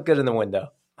 Make him look good in the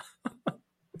window.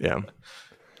 Yeah.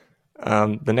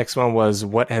 The next one was,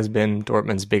 what has been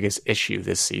Dortmund's biggest issue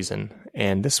this season?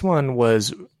 And this one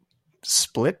was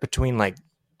split between like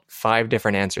 5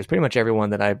 different answers. Pretty much everyone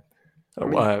that I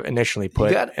initially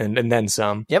put, and then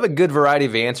some. You have a good variety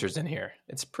of answers in here.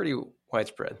 It's pretty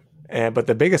widespread. But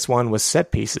the biggest one was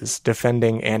set pieces,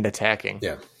 defending and attacking.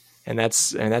 Yeah. And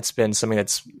that's been something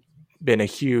that's been a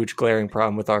huge glaring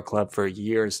problem with our club for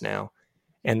years now.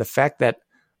 And the fact that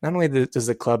not only does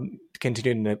the club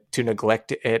continue to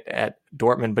neglect it at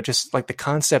Dortmund, but just like the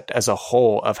concept as a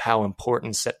whole of how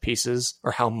important set pieces,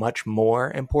 or how much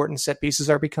more important set pieces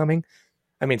are becoming.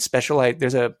 I mean,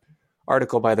 there's a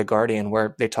article by The Guardian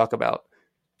where they talk about,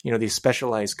 these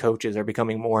specialized coaches are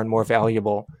becoming more and more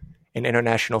valuable in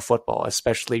international football,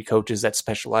 especially coaches that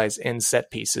specialize in set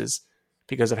pieces,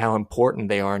 because of how important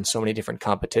they are in so many different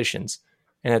competitions.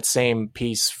 And that same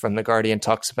piece from The Guardian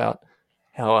talks about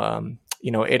how,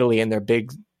 Italy and their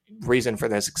big reason for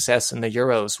their success in the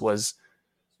Euros was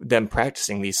them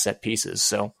practicing these set pieces.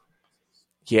 So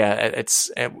yeah, it's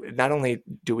not only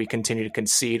do we continue to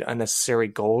concede unnecessary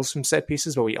goals from set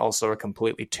pieces, but we also are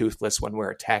completely toothless when we're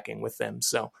attacking with them.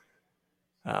 So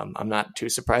I'm not too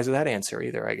surprised with that answer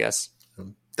either, I guess.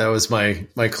 That was my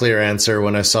clear answer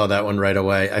when I saw that one right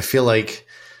away. I feel like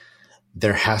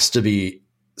there has to be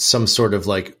some sort of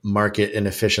like market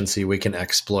inefficiency we can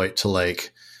exploit to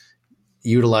like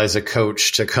utilize a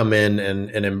coach to come in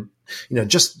and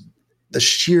just the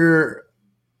sheer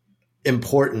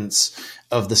importance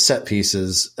of the set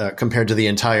pieces compared to the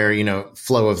entire,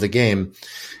 flow of the game.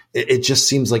 It just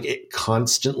seems like it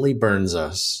constantly burns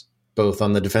us, both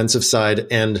on the defensive side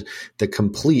and the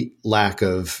complete lack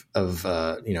of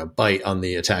bite on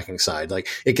the attacking side. Like,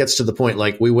 it gets to the point,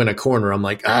 like, we win a corner, I'm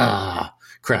like,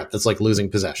 crap, that's like losing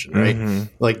possession, right? Mm-hmm.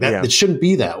 Like that, It shouldn't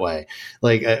be that way.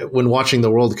 Like when watching the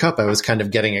World Cup, I was kind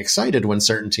of getting excited when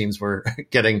certain teams were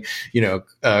getting,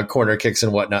 corner kicks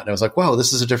and whatnot. And I was like, wow,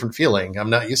 this is a different feeling.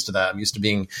 I'm not used to that. I'm used to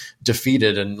being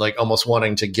defeated and like almost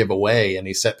wanting to give away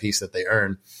any set piece that they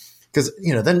earn. Because,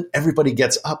 then everybody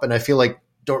gets up, and I feel like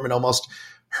Dortmund almost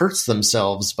hurts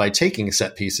themselves by taking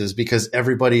set pieces because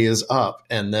everybody is up,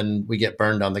 and then we get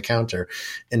burned on the counter.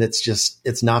 And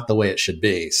it's not the way it should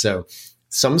be. So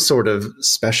some sort of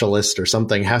specialist or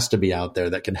something has to be out there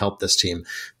that can help this team.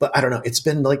 But I don't know. It's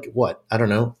been like, what? I don't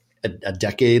know. A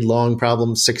decade-long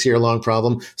problem, 6-year-long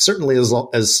problem, certainly as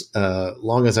long as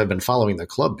I've been following the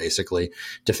club, basically,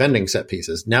 defending set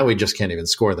pieces. Now we just can't even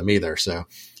score them either, so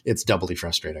it's doubly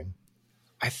frustrating.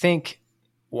 I think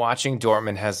watching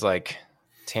Dortmund has, like,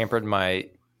 tampered my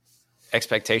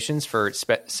expectations for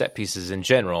set pieces in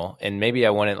general, and maybe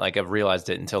I wouldn't, like, have realized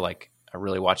it until, like, I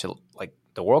really watch it, like,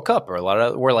 the World Cup or a lot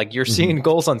of where, like, you're seeing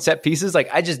goals on set pieces. Like,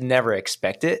 I just never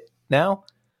expect it now.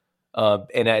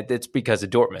 And it's because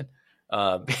of Dortmund.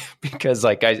 Because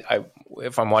like I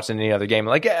if I'm watching any other game,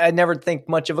 like I never think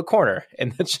much of a corner,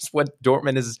 and that's just what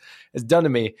Dortmund has done to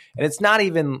me. And it's not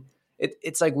even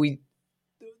it's like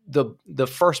the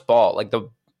first ball, like the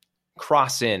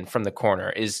cross in from the corner,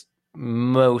 is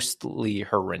mostly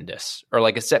horrendous, or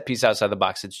like a set piece outside the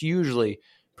box. It's usually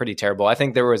pretty terrible. I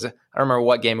think there was I don't remember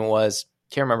what game it was,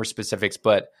 can't remember specifics,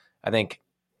 but I think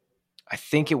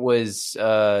it was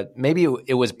maybe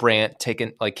it was Brandt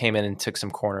came in and took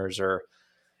some corners,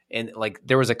 and like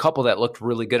there was a couple that looked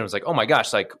really good. I was like, oh my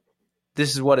gosh, like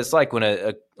this is what it's like when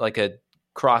a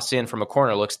cross in from a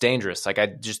corner looks dangerous. Like I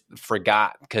just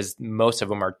forgot, because most of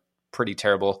them are pretty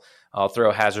terrible. I'll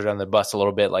throw Hazard on the bus a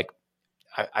little bit. Like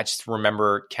I just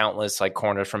remember countless like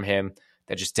corners from him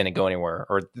that just didn't go anywhere.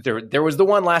 Or there was the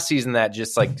one last season that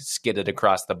just like skidded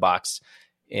across the box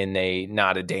in a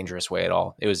not a dangerous way at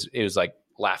all. It was like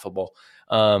laughable.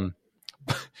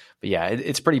 But yeah,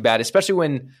 it's pretty bad, especially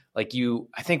when like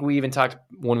I think we even talked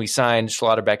when we signed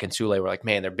Schlotterbeck and Sule, we're like,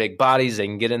 man, they're big bodies. They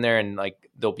can get in there and like,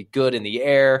 they'll be good in the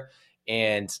air.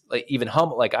 And like even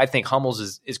Hummels, like I think Hummels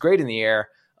is great in the air.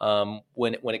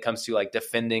 When it comes to like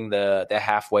defending the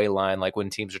halfway line, like when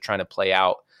teams are trying to play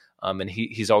out, and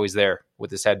he's always there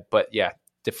with his head. But yeah,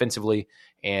 defensively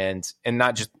and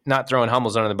not throwing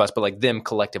Hummels under the bus, but like them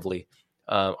collectively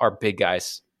are big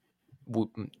guys,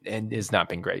 and has not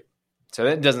been great. So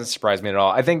that doesn't surprise me at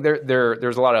all. I think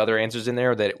there's a lot of other answers in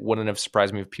there that wouldn't have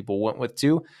surprised me if people went with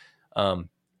too. They're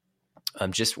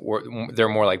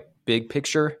more like big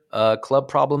picture club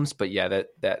problems, but yeah,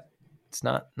 that it's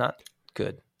not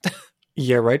good.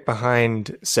 Yeah, right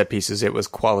behind set pieces, it was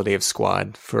quality of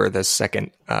squad for the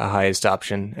second highest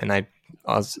option, and I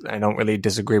don't really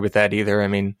disagree with that either. I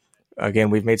mean, again,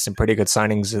 we've made some pretty good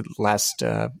signings in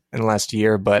the last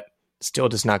year, but still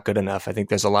just not good enough. I think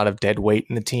there's a lot of dead weight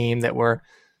in the team that we're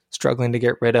struggling to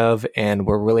get rid of, and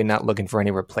we're really not looking for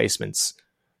any replacements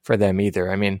for them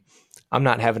either. I mean, I'm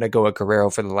not having to go at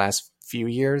Guerrero for the last few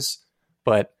years,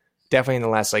 but definitely in the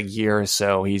last like year or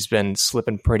so, he's been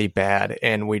slipping pretty bad,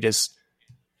 and we just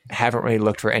haven't really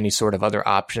looked for any sort of other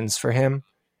options for him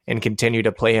and continue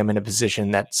to play him in a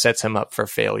position that sets him up for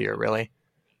failure, really.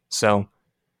 So,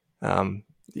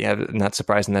 yeah, not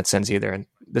surprised in that sense either. And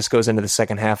this goes into the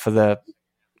second half of the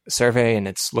survey, and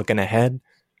it's looking ahead.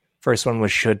 First one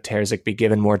was, should Terzic be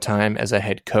given more time as a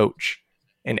head coach?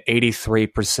 And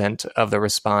 83% of the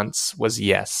response was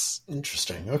yes.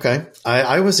 Interesting. Okay,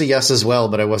 I was a yes as well,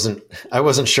 but I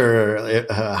wasn't sure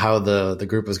how the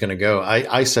group was going to go.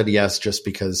 I said yes just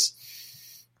because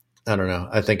I don't know.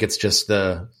 I think it's just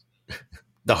the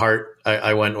heart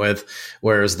I went with,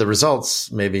 whereas the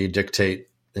results maybe dictate.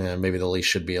 Maybe the leash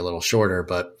should be a little shorter,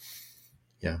 but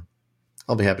yeah,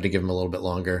 I'll be happy to give him a little bit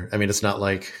longer. I mean, it's not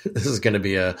like this is going to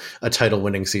be a title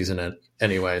winning season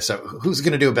anyway. So who's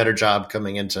going to do a better job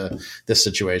coming into this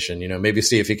situation? You know, maybe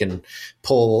see if he can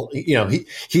pull, you know,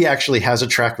 he actually has a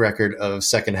track record of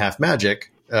second half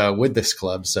magic with this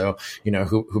club. So, you know,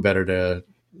 who better to,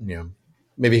 you know,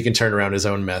 maybe he can turn around his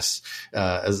own mess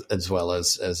as well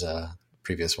as a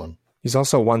previous one. He's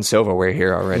also won silverware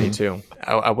here already, too.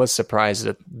 I was surprised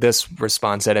at this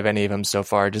response out of any of them so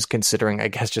far, just considering, I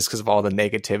guess, just because of all the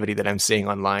negativity that I'm seeing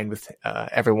online with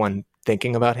everyone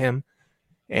thinking about him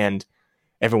and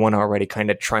everyone already kind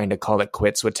of trying to call it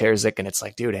quits with Terzic. And it's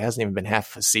like, dude, it hasn't even been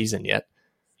half a season yet.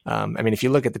 I mean, if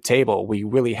you look at the table, we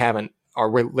really haven't,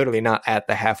 or we're literally not at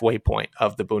the halfway point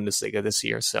of the Bundesliga this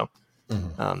year. So,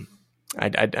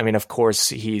 I mean, of course,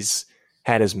 he's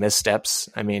had his missteps.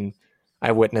 I mean,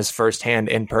 I witnessed firsthand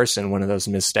in person one of those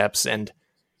missteps, and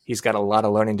he's got a lot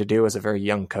of learning to do as a very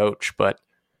young coach, but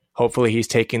hopefully he's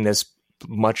taking this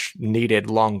much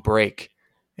needed long break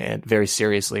and very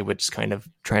seriously, which is kind of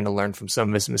trying to learn from some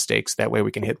of his mistakes. That way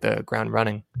we can hit the ground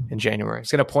running in January. I was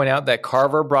going to point out that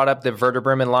Carver brought up the Werder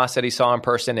Bremen loss that he saw in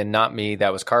person, and not me.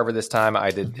 That was Carver this time.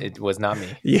 It was not me.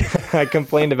 Yeah, I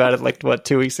complained about it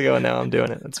 2 weeks ago, and now I'm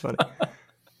doing it. That's funny.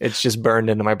 It's just burned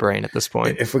into my brain at this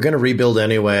point. If we're going to rebuild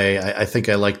anyway, I think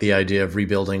I like the idea of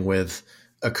rebuilding with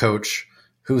a coach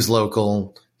who's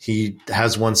local. He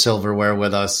has won silverware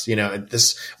with us.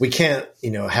 We can't,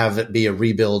 have it be a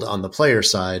rebuild on the player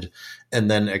side and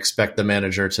then expect the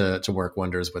manager to work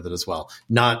wonders with it as well.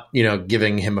 Not,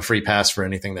 giving him a free pass for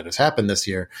anything that has happened this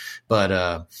year.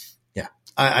 But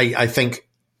I think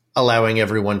allowing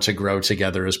everyone to grow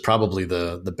together is probably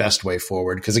the best way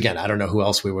forward. Because again, I don't know who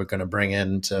else we were going to bring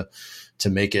in to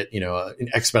make it,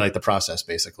 expedite the process,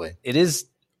 basically. It is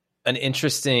an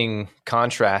interesting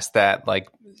contrast that like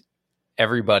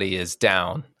everybody is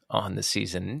down on the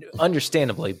season,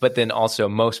 understandably, but then also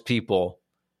most people,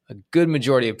 a good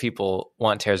majority of people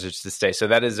want Terzic to stay. So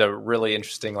that is a really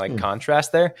interesting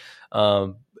contrast there.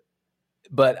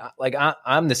 But like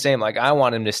I'm the same. Like I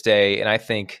want him to stay, and I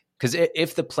think because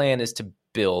if the plan is to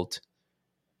build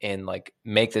and like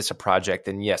make this a project,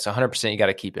 then yes, 100% you got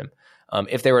to keep him.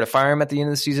 If they were to fire him at the end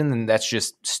of the season, then that's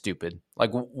just stupid.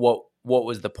 Like what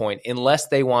was the point? Unless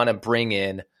they want to bring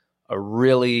in a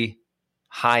really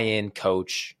high-end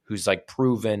coach who's like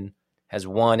proven, has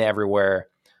won everywhere.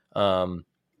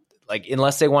 Like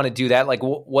unless they want to do that, like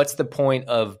what's the point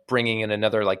of bringing in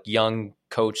another like young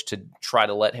coach to try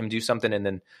to let him do something and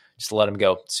then just let him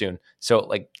go soon? So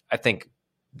like I think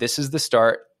this is the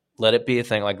start. Let it be a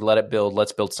thing. Like let it build.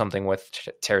 Let's build something with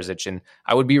Terzic. And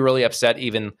I would be really upset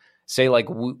even say like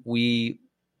we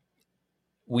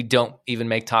don't even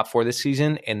make top 4 this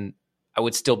season, and I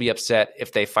would still be upset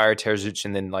if they fired Terzic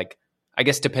and then like I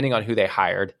guess depending on who they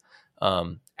hired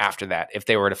after that, if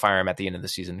they were to fire him at the end of the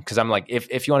season. Because I'm like,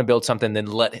 if you want to build something, then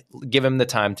give him the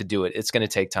time to do it. It's going to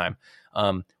take time.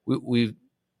 We've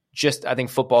just, I think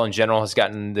football in general has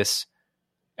gotten this,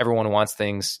 everyone wants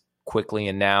things quickly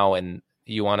and now, and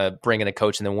you want to bring in a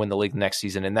coach and then win the league the next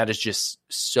season. And that is just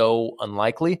so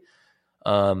unlikely.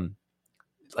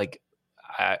 Like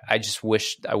I just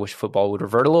wish football would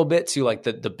revert a little bit to like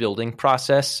the building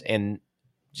process, and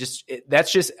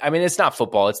that's just, I mean, it's not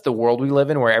football. It's the world we live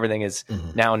in where everything is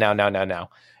now.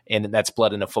 And that's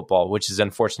blood into football, which is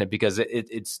unfortunate because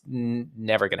it's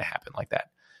never going to happen like that.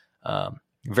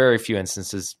 Very few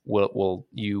instances will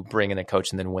you bring in a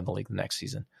coach and then win the league the next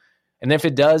season. And if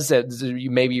it does,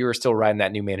 maybe you were still riding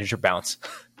that new manager bounce,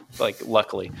 like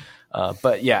luckily.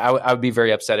 But yeah, I would be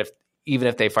very upset even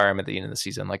if they fire him at the end of the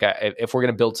season. Like if we're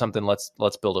going to build something, let's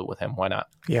build it with him. Why not?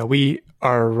 Yeah, we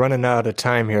are running out of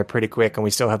time here pretty quick, and we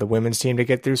still have the women's team to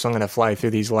get through. So I'm going to fly through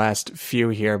these last few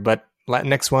here. But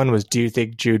next one was, do you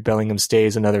think Jude Bellingham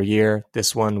stays another year?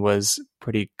 This one was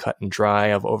pretty cut and dry,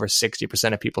 of over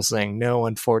 60% of people saying no,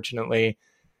 unfortunately.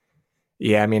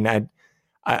 Yeah, I mean,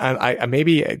 I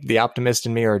maybe the optimist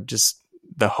in me, or just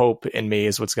the hope in me,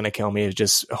 is what's going to kill me. Is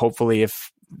just hopefully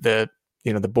if the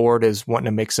board is wanting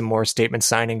to make some more statement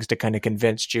signings to kind of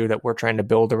convince you that we're trying to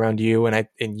build around you, and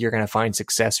you're going to find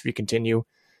success if you continue,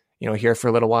 here for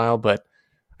a little while. But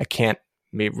I can't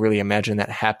really imagine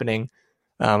that happening.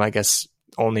 I guess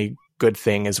only good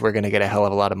thing is we're going to get a hell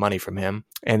of a lot of money from him.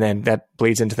 And then that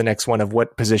bleeds into the next one of,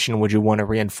 what position would you want to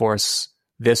reinforce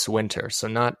this winter? So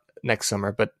not next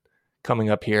summer, but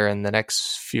coming up here in the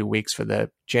next few weeks for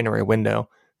the January window.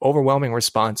 Overwhelming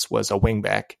response was a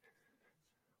wingback,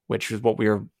 which is what we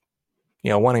were,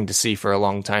 wanting to see for a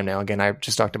long time now. Again, I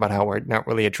just talked about how we're not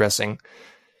really addressing,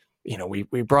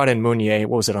 we brought in Meunier,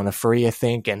 what was it, on a free, I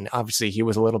think, and obviously he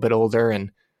was a little bit older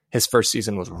and his first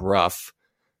season was rough.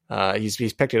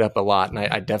 He's picked it up a lot, and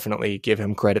I definitely give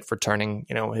him credit for turning,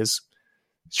 his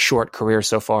short career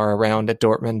so far around at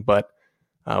Dortmund, but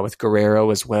with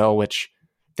Guerrero as well, which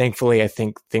thankfully I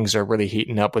think things are really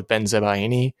heating up with Ben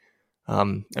Zebaini. I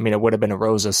mean, it would have been a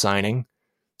Rosa signing,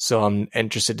 so I'm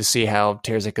interested to see how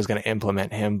Terzic is going to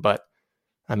implement him. But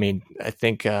I mean, I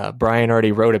think Brian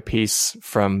already wrote a piece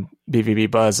from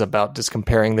BVB Buzz about just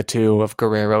comparing the two of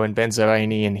Guerrero and Ben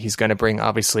Zebaini, and he's going to bring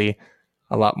obviously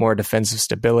a lot more defensive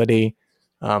stability.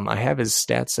 I have his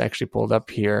stats actually pulled up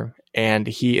here, and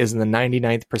he is in the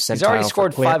 99th percentile. He's already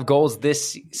scored 5 goals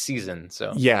this season.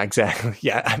 So yeah, exactly.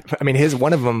 Yeah, I mean,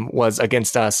 one of them was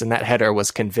against us, and that header was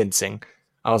convincing.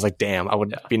 I was like, damn, I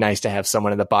would be nice to have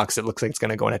someone in the box that looks like it's going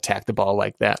to go and attack the ball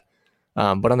like that.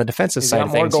 But on the defensive side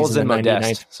of things, more goals he's than in the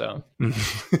 99th. So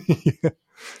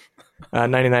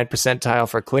 99 percentile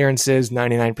for clearances,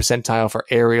 99 percentile for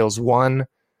aerials won.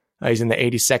 He's in the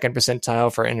 82nd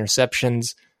percentile for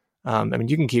interceptions. I mean,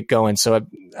 you can keep going. So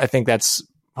I think that's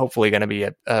hopefully going to be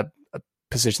a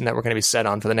position that we're going to be set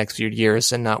on for the next few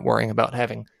years, and not worrying about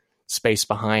having space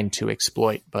behind to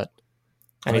exploit. But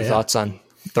any thoughts on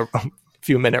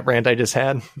few minute rant I just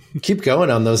had. Keep going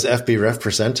on those FB ref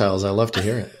percentiles. I love to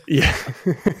hear it. Yeah.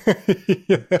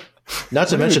 Not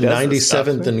to mention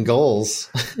 97th in goals.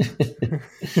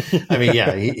 I mean,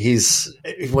 yeah, he's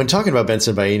when talking about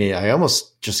Benson Baini, I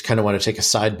almost just kind of want to take a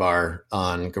sidebar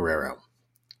on Guerrero.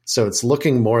 So it's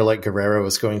looking more like Guerrero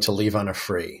is going to leave on a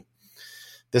free.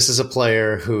 This is a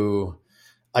player who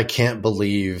I can't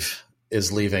believe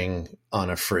is leaving on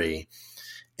a free.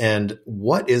 And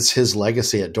what is his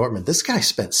legacy at Dortmund? This guy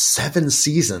spent 7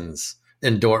 seasons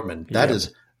in Dortmund. That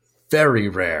is very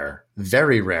rare,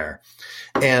 very rare.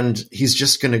 And he's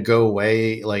just going to go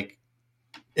away like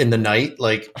in the night,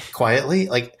 like quietly.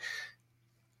 Like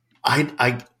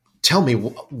I tell me,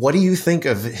 what do you think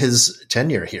of his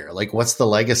tenure here? Like, what's the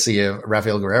legacy of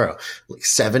Rafael Guerrero? Like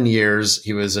 7 years.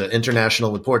 He was an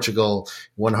international with Portugal,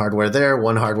 one hardware there,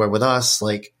 one hardware with us.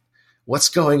 Like, what's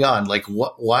going on? Like,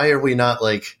 why are we not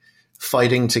like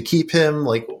fighting to keep him?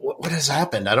 Like, what has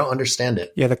happened? I don't understand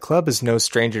it. Yeah, the club is no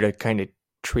stranger to kind of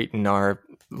treating our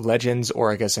legends,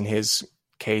 or I guess in his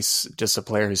case, just a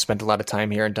player who spent a lot of time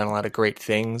here and done a lot of great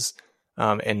things,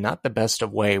 in not the best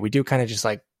of way. We do kind of just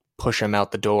like push them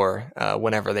out the door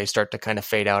whenever they start to kind of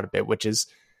fade out a bit, which is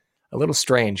a little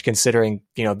strange considering,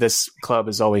 this club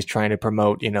is always trying to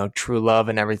promote, true love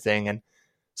and everything. And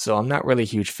so I'm not really a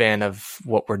huge fan of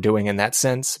what we're doing in that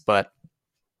sense, but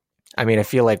I mean, I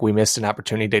feel like we missed an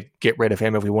opportunity to get rid of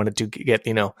him if we wanted to get,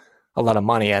 a lot of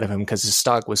money out of him because his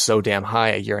stock was so damn high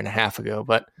a year and a half ago.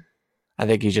 But I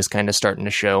think he's just kind of starting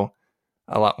to show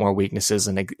a lot more weaknesses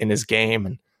in his game.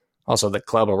 And also the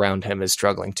club around him is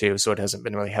struggling too. So it hasn't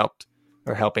been really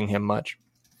helping him much.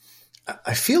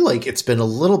 I feel like it's been a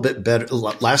little bit better.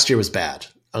 Last year was bad.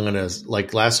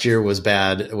 Last year was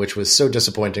bad, which was so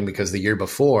disappointing because the year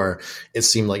before it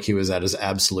seemed like he was at his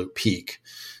absolute peak.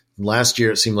 Last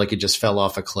year, it seemed like he just fell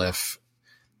off a cliff.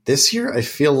 This year, I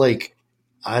feel like,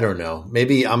 I don't know,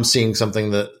 maybe I'm seeing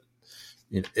something that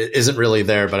isn't really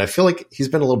there, but I feel like he's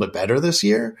been a little bit better this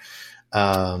year.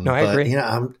 I agree.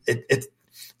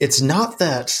 It's not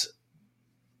that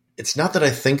I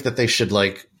think that they should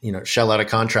shell out a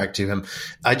contract to him.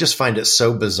 I just find it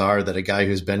so bizarre that a guy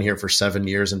who's been here for 7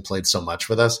 years and played so much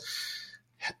with us,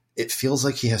 it feels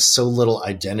like he has so little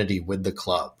identity with the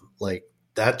club. Like,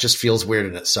 that just feels weird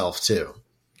in itself too.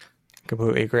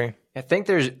 Completely agree. I think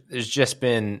there's just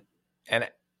been, and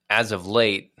as of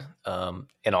late,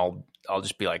 and I'll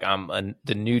just be like, I'm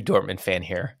the new Dortmund fan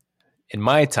here. In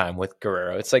my time with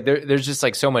Guerrero, it's like there's just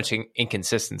like so much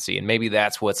inconsistency, and maybe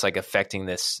that's what's like affecting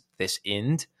this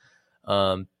end.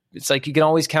 It's like you can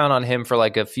always count on him for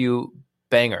like a few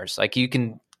bangers. Like you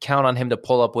can count on him to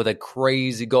pull up with a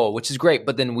crazy goal, which is great.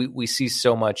 But then we see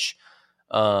so much,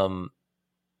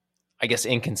 I guess,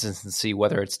 inconsistency,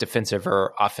 whether it's defensive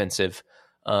or offensive.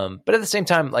 But at the same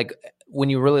time, like when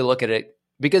you really look at it,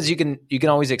 because you can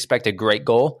always expect a great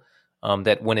goal,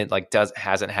 that when it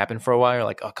hasn't happened for a while, you're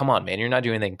like, oh, come on, man, you're not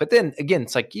doing anything. But then again,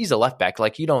 it's like he's a left back.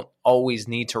 Like you don't always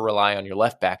need to rely on your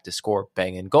left back to score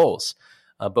banging goals.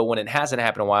 But when it hasn't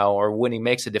happened in a while, or when he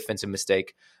makes a defensive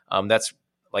mistake, that's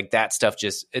like that stuff.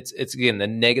 Just it's again the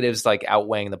negatives like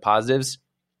outweighing the positives.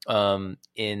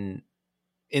 In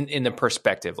the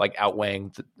perspective, like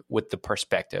outweighing with the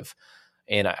perspective.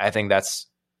 And I think that's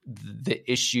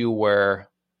the issue where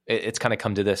it's kind of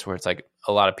come to this, where it's like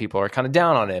a lot of people are kind of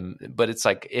down on him, but it's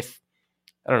like,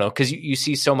 I don't know, because you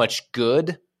see so much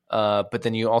good, but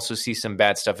then you also see some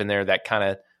bad stuff in there that kind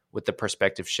of, with the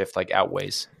perspective shift, like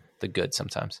outweighs the good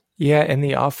sometimes. Yeah, and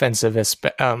the offensive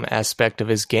aspect of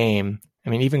his game,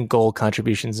 I mean, even goal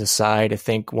contributions aside, I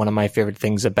think one of my favorite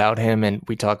things about him, and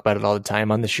we talk about it all the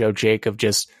time on the show, Jake, of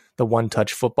just the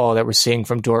one-touch football that we're seeing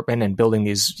from Dortmund and building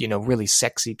these, really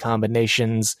sexy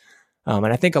combinations. And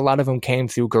I think a lot of them came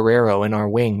through Guerrero in our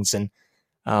wings. And,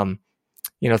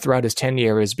 throughout his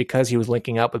tenure is because he was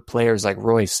linking up with players like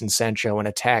Royce and Sancho in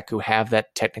attack who have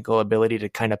that technical ability to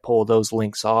kind of pull those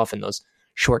links off and those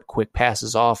short, quick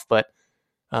passes off. But,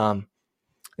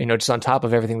 just on top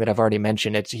of everything that I've already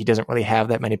mentioned, he doesn't really have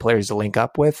that many players to link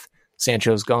up with.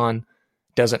 Sancho's gone,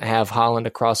 doesn't have Haaland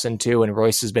to cross into, and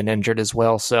Royce has been injured as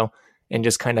well. So, and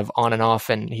just kind of on and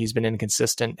off, and he's been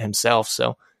inconsistent himself.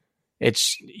 So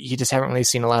you just haven't really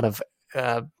seen a lot of,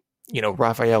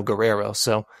 Rafael Guerrero.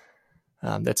 So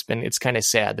it's kind of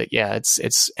sad that,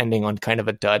 it's ending on kind of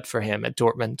a dud for him at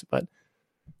Dortmund. But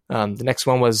the next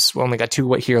one was, we only got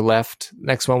 2 here left.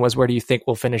 Next one was, where do you think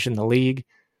we'll finish in the league?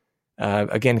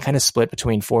 Again, kind of split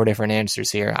between 4 different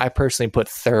answers here. I personally put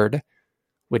third,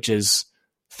 which is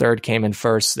third came in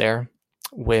first there,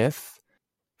 with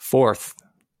fourth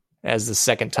as the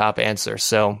second top answer.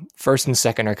 So first and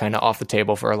second are kind of off the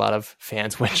table for a lot of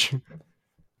fans, which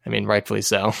I mean, rightfully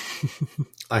so.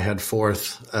 I had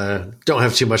 4th. Don't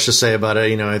have too much to say about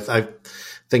it. I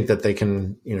think that they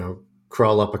can,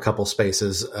 crawl up a couple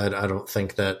spaces. I don't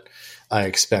think that I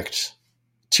expect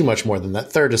too much more than that.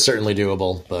 3rd is certainly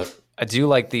doable, but I do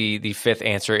like the 5th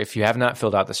answer. If you have not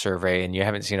filled out the survey and you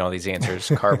haven't seen all these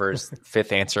answers, Carver's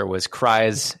 5th answer was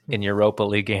cries in Europa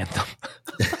League anthem.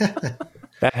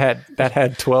 That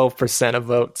had 12% of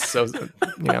votes. So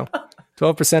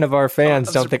 12% of our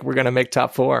fans don't think we're going to make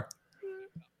top 4.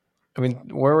 I mean,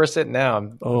 where we're sitting now,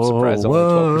 I'm surprised only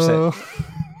 12%.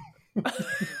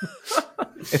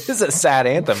 It is a sad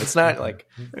anthem. It's not like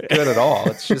good at all.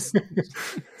 It's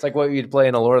like what you'd play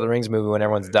in a Lord of the Rings movie when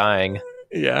everyone's dying.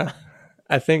 Yeah.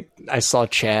 I think I saw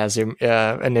Chaz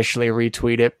initially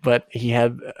retweet it, but he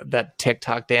had that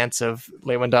TikTok dance of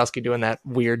Lewandowski doing that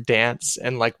weird dance,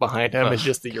 and like behind him is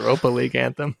just the Europa League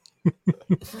anthem.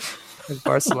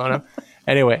 Barcelona.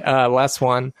 Anyway, last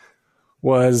one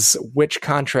was, which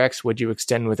contracts would you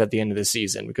extend with at the end of the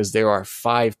season? Because there are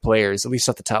 5 players, at least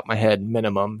off the top of my head,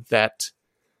 minimum, that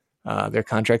their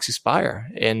contracts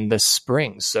expire in the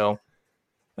spring. So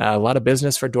a lot of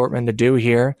business for Dortmund to do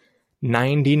here.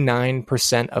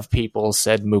 99% of people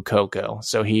said Moukoko.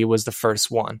 So he was the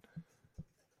first one,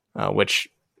 which,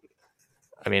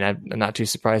 I mean, I'm not too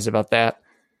surprised about that.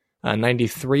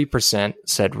 93%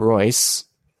 said Royce.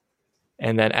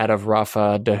 And then out of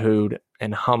Rafa, Dahoud,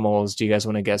 and Hummels, do you guys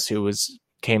want to guess who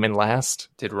came in last?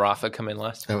 Did Rafa come in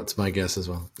last? Oh, it's my guess as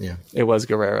well. Yeah. It was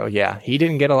Guerrero. Yeah. He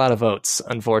didn't get a lot of votes,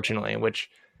 unfortunately,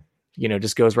 which,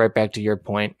 just goes right back to your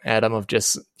point, Adam, of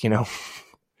just,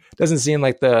 doesn't seem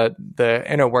like the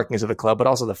inner workings of the club, but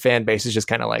also the fan base is just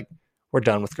kind of like, we're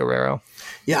done with Guerrero.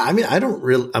 Yeah, I mean, I don't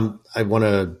really. I want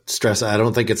to stress, I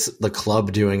don't think it's the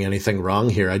club doing anything wrong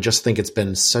here. I just think it's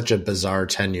been such a bizarre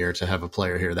tenure to have a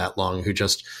player here that long who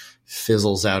just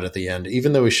fizzles out at the end,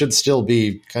 even though he should still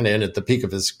be kind of in at the peak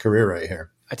of his career right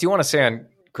here. I do want to say on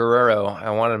Guerrero, I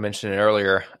wanted to mention it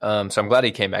earlier, so I'm glad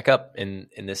he came back up in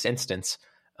this instance.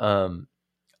 I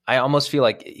almost feel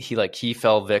like he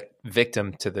fell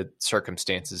victim to the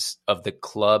circumstances of the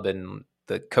club and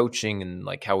the coaching and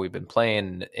like how we've been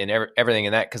playing and everything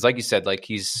in that. Because like you said, like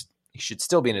he should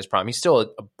still be in his prime. He's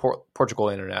still a Portugal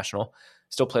international,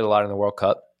 still played a lot in the World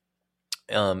Cup.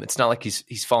 It's not like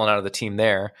he's fallen out of the team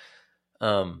there.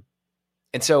 And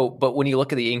so, but when you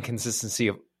look at the inconsistency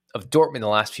of Dortmund the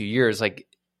last few years, like,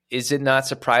 is it not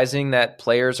surprising that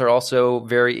players are also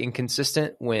very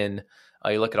inconsistent when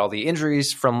you look at all the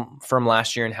injuries from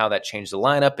last year and how that changed the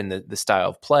lineup and the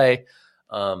style of play?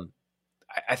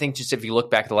 I think just if you look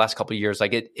back the last couple of years,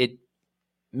 like it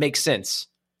makes sense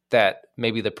that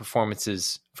maybe the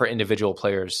performances for individual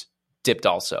players dipped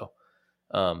also.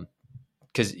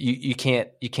 Because you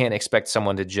can't expect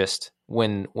someone to just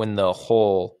when the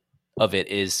whole of it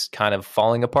is kind of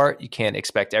falling apart, you can't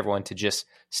expect everyone to just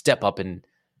step up and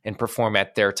perform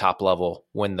at their top level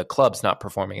when the club's not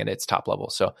performing at its top level.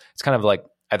 So it's kind of like,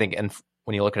 I think, and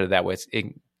when you look at it that way,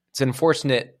 it's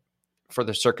unfortunate for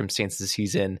the circumstances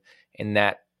he's in, and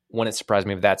that wouldn't surprise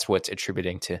me if that's what's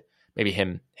attributing to maybe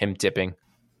him dipping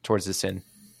towards this end.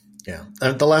 Yeah.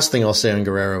 The last thing I'll say on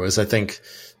Guerrero is I think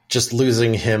just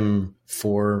losing him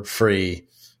for free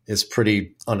is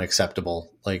pretty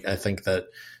unacceptable. Like, I think that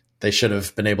they should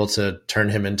have been able to turn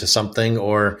him into something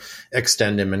or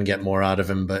extend him and get more out of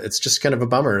him. But it's just kind of a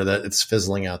bummer that it's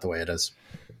fizzling out the way it is.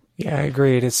 Yeah, I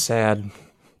agree. It is sad.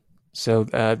 So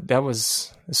that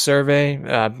was a survey.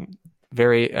 I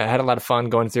had a lot of fun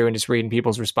going through and just reading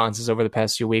people's responses over the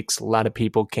past few weeks. A lot of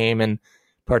people came and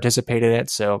participated in it.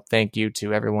 So thank you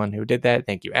to everyone who did that.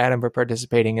 Thank you, Adam, for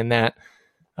participating in that.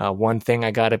 One thing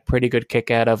I got a pretty good kick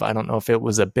out of, I don't know if it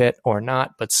was a bit or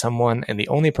not, but someone, and the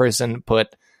only person,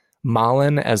 put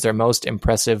Malen as their most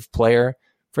impressive player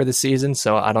for the season.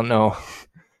 So I don't know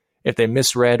if they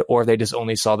misread or they just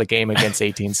only saw the game against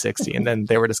 1860. And then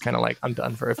they were just kind of like, I'm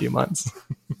done for a few months.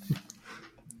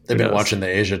 They've been watching the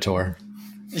Asia tour.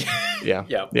 Yeah,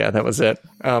 that was it.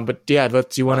 But yeah, do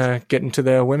you want to get into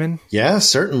the women? Yeah,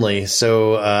 certainly.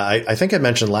 So I think I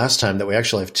mentioned last time that we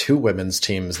actually have 2 women's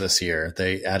teams this year.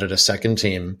 They added a second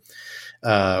team,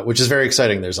 which is very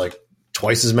exciting. There's like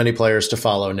twice as many players to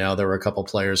follow now. There were a couple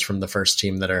players from the first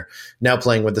team that are now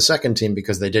playing with the second team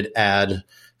because they did add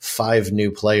 5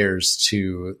 new players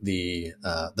to the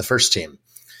first team.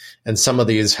 And some of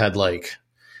these had like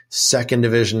second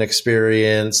division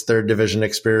experience, third division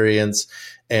experience.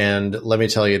 And let me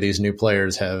tell you, these new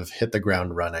players have hit the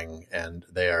ground running, and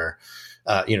they are,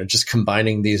 just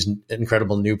combining these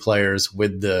incredible new players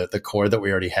with the core that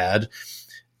we already had.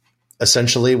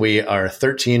 Essentially, we are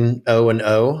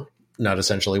 13-0-0 not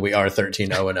essentially, we are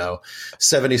 13-0-0.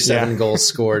 77 goals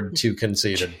scored, 2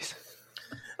 conceded.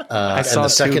 I saw and the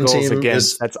second team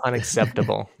against. That's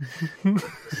unacceptable.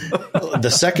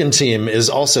 The second team is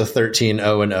also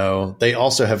 13-0-0. They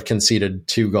also have conceded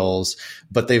 2 goals,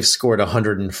 but they've scored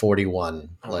 141.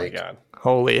 Oh my God.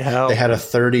 Holy hell. They had a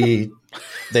 30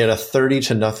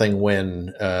 0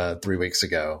 win 3 weeks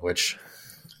ago, which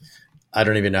I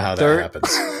don't even know how that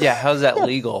happens. Yeah, how's that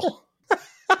legal?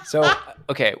 So,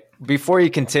 okay, before you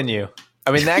continue,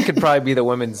 I mean, that could probably be the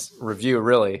women's review,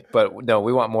 really, but no,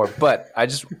 we want more. But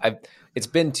it's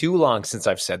been too long since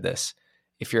I've said this.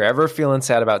 If you're ever feeling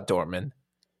sad about Dortmund,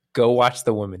 go watch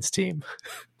the women's team.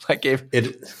 Like if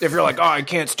you're like, oh, I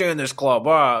can't stand this club,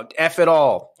 F it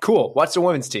all. Cool, watch the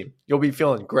women's team. You'll be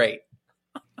feeling great.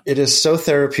 It is so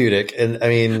therapeutic, and I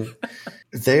mean,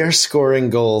 they are scoring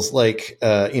goals like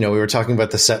we were talking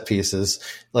about the set pieces,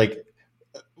 like.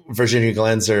 Virginia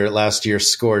Glanzer last year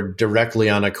scored directly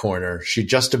on a corner. She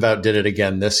just about did it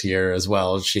again this year as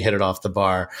well. She hit it off the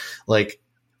bar. Like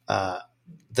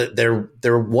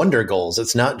they're wonder goals.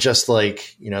 It's not just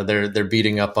like, they're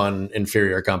beating up on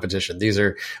inferior competition. These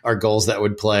are goals that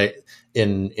would play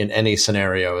in any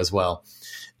scenario as well.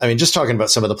 I mean, just talking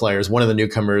about some of the players, one of the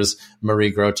newcomers,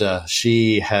 Marie Grote,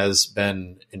 she has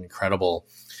been incredible.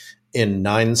 In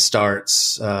 9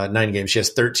 starts, 9 games, she has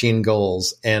 13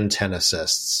 goals and 10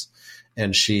 assists.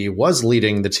 And she was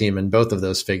leading the team in both of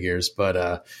those figures.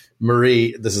 But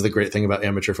Marie, this is the great thing about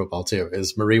amateur football too,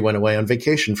 is Marie went away on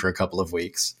vacation for a couple of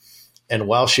weeks. And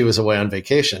while she was away on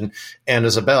vacation, Anne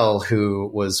Isabel, who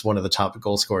was one of the top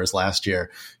goal scorers last year,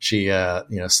 she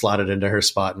slotted into her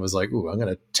spot and was like, ooh, I'm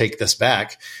going to take this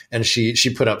back. And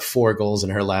she put up 4 goals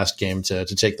in her last game to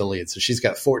take the lead. So she's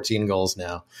got 14 goals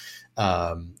now.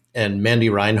 And Mandy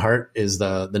Reinhardt is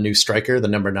the new striker, the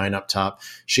number 9 up top.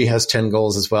 She has 10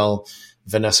 goals as well.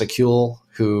 Vanessa Kuehl,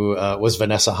 who was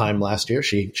Vanessa Heim last year,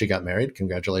 she got married.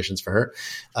 Congratulations for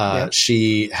her.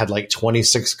 She had like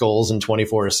 26 goals and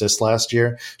 24 assists last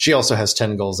year. She also has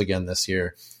 10 goals again this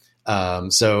year.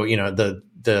 So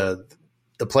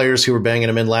the players who were banging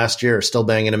them in last year are still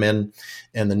banging them in,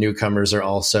 and the newcomers are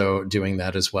also doing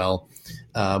that as well.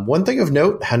 One thing of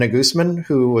note, Hannah Guzman,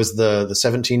 who was the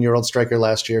 17-year-old striker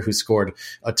last year who scored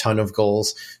a ton of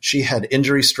goals, she had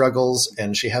injury struggles,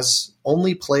 and she has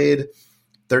only played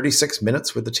 36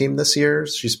 minutes with the team this year.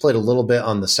 She's played a little bit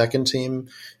on the second team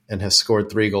and has scored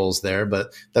 3 goals there,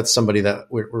 but that's somebody that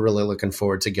we're really looking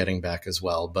forward to getting back as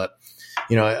well. But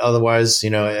otherwise,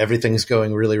 everything's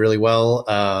going really, really well.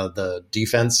 The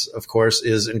defense, of course,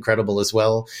 is incredible as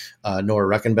well.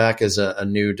 Nora Reckenbach is a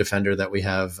new defender that we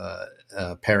have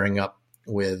pairing up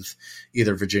with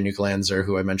either Virginia Glanzer,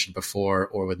 who I mentioned before,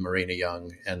 or with Marina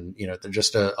Young. And, they're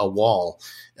just a wall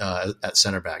at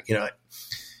center back.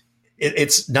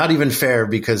 It's not even fair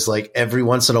because, like, every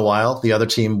once in a while, the other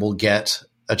team will get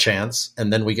a chance,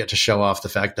 and then we get to show off the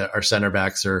fact that our center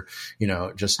backs are,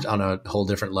 just on a whole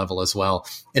different level as well.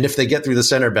 And if they get through the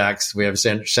center backs, we have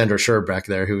Sandra Scherb back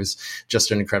there, who's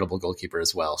just an incredible goalkeeper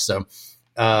as well. So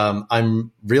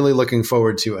I'm really looking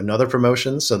forward to another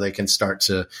promotion so they can start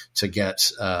to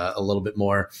get a little bit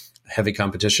more heavy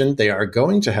competition. They are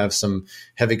going to have some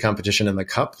heavy competition in the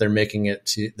cup. They're making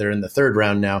it they're in the 3rd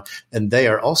round now, and they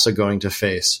are also going to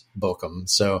face Bochum.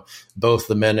 So both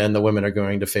the men and the women are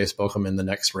going to face Bochum in the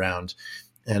next round.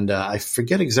 And I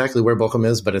forget exactly where Bochum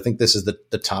is, but I think this is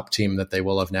the top team that they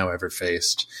will have now ever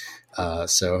faced.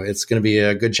 So it's going to be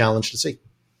a good challenge to see.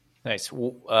 Nice.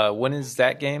 When is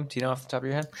that game? Do you know off the top of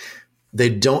your head? They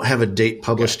don't have a date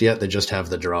published yet. They just have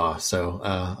the draw. So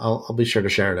I'll be sure to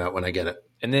share it out when I get it.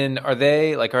 And then are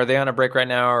they on a break right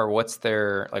now, or what's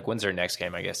when's their next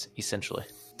game, I guess, essentially?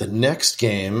 The next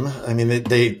game, I mean,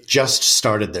 they just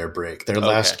started their break. Their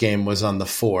last game was on the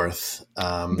 4th.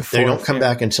 They don't come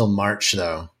back until March,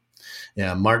 though.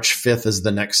 Yeah, March 5th is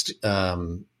the next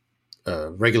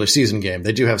regular season game.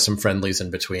 They do have some friendlies in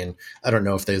between. I don't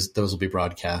know if those will be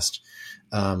broadcast.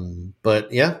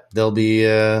 But yeah, they'll be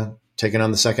taking on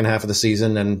the second half of the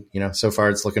season, and so far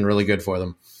it's looking really good for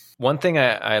them. One thing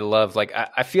I love, like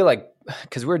I feel like,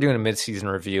 because we're doing a mid-season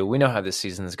review, we know how this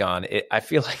season has gone. I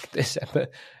feel like this.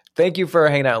 Thank you for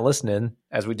hanging out and listening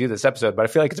as we do this episode, but I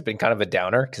feel like it's been kind of a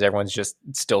downer because everyone's just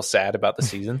still sad about the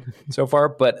season so far.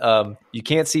 But you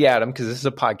can't see Adam because this is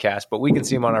a podcast, but we can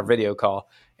see him on our video call,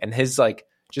 and his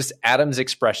just Adam's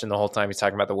expression the whole time he's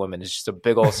talking about the women is just a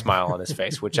big old smile on his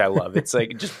face, which I love. It's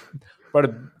like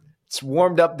it's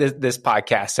warmed up this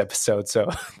podcast episode.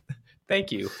 So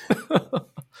thank you.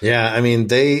 Yeah, I mean,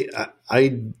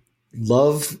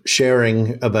 love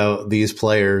sharing about these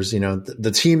players.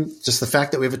 The team, just the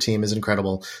fact that we have a team is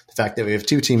incredible. The fact that we have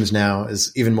 2 teams now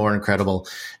is even more incredible.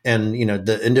 And,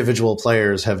 the individual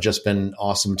players have just been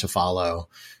awesome to follow,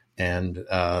 and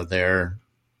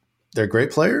they're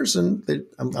great players. And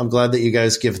I'm glad that you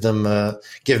guys give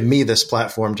me this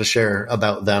platform to share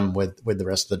about them with the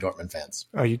rest of the Dortmund fans.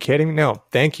 Are you kidding? No,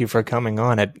 thank you for coming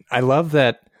on. I love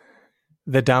that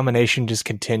the domination just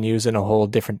continues in a whole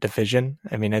different division.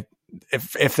 I mean,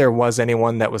 if there was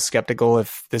anyone that was skeptical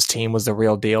if this team was the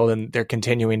real deal, then they're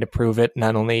continuing to prove it,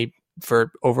 not only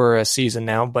for over a season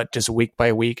now, but just week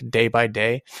by week, day by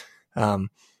day.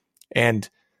 And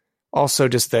also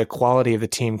just the quality of the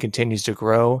team continues to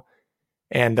grow,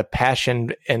 and the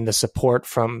passion and the support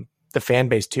from the fan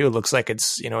base too. It looks like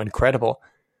it's, incredible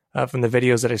from the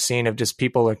videos that I've seen of just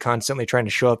people are constantly trying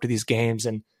to show up to these games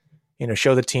and,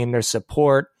 show the team their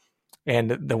support,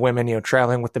 and the women,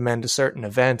 traveling with the men to certain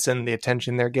events, and the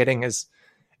attention they're getting is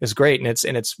great.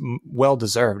 And it's well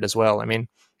deserved as well. I mean,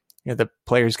 the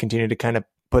players continue to kind of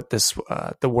put this,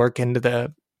 the work into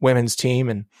the women's team,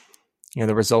 and,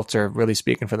 the results are really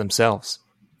speaking for themselves.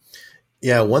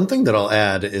 Yeah. One thing that I'll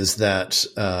add is that,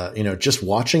 just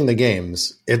watching the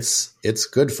games, it's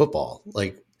good football.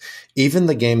 Like, even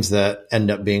the games that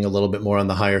end up being a little bit more on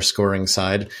the higher scoring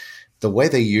side, the way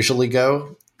they usually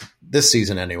go this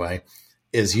season anyway,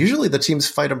 is usually the teams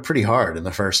fight them pretty hard in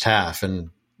the first half,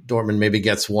 and Dortmund maybe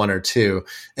gets 1 or 2.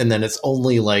 And then it's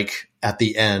only like at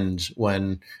the end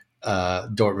when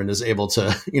Dortmund is able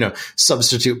to,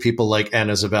 substitute people like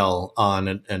Anna Zabel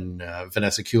on and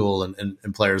Vanessa Kuhl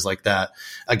and players like that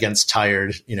against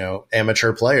tired,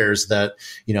 amateur players that,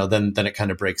 then it kind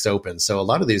of breaks open. So a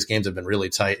lot of these games have been really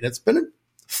tight, and it's been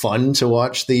fun to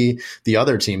watch the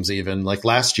other teams. Even like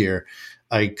last year,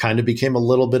 I kind of became a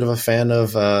little bit of a fan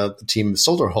of Team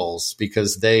Solderholz,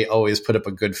 because they always put up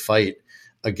a good fight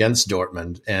against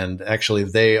Dortmund. And actually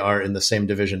they are in the same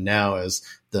division now as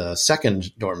the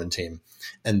second Dortmund team.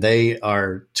 And they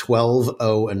are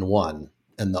 12-0-1.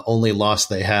 And the only loss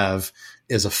they have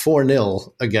is a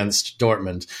 4-0 against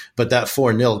Dortmund. But that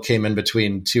 4-0 came in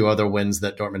between 2 other wins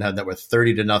that Dortmund had that were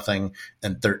 30-0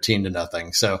 and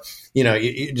 13-0. So,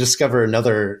 you discover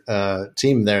another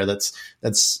team there that's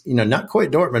not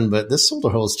quite Dortmund, but this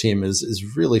Solderholz team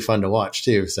is really fun to watch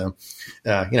too. So,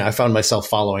 I found myself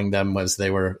following them as they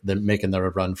were making their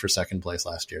run for second place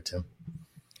last year too.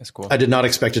 That's cool. I did not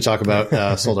expect to talk about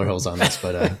Solderholz on this,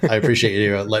 but I appreciate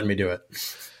you letting me do it.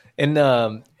 And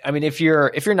if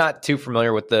you're not too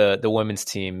familiar with the women's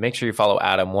team, make sure you follow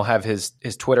Adam. We'll have his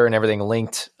Twitter and everything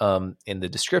linked in the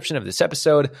description of this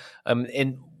episode.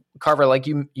 And Carver, like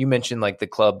you mentioned, like the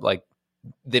club, like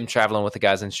them traveling with the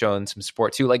guys and showing some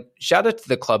support too. Like, shout out to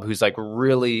the club who's like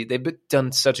really, they've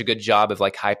done such a good job of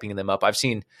like hyping them up. I've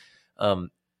seen,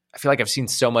 I feel like I've seen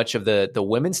so much of the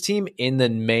women's team in the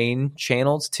main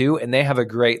channels too, and they have a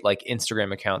great like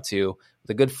Instagram account too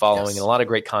with a good following and a lot of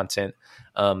great content.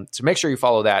 So make sure you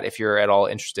follow that if you're at all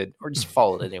interested, or just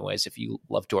follow it anyways. If you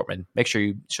love Dortmund, make sure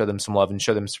you show them some love and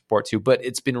show them support too. But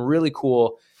it's been really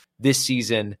cool this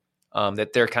season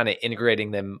that they're kind of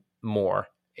integrating them more,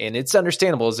 and it's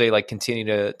understandable as they like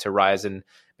continue to rise, and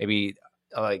maybe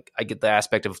like I get the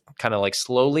aspect of kind of like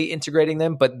slowly integrating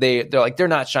them, but they're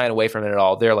not shying away from it at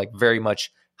all. They're like very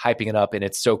much hyping it up, and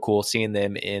it's so cool seeing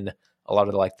them in a lot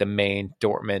of like the main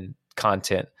Dortmund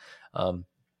content.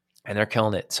 And they're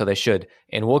killing it, so they should.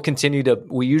 And we'll continue to.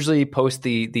 We usually post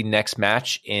the next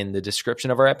match in the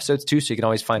description of our episodes too, so you can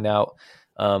always find out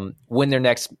when their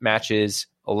next match is.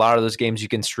 A lot of those games you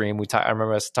can stream. I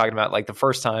remember us talking about like the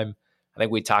first time I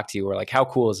think we talked to you. We're like, how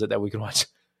cool is it that we can watch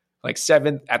like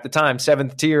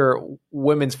seventh tier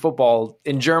women's football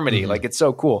in Germany? Mm-hmm. Like, it's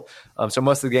so cool. So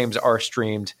most of the games are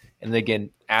streamed. And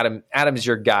again, Adam is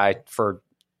your guy for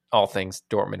all things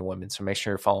Dortmund women. So make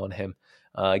sure you're following him.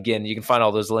 Again, you can find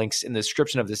all those links in the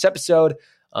description of this episode.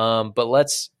 But we're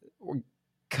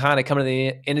kind of coming to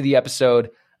the end of the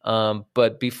episode.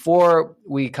 But before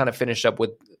we kind of finish up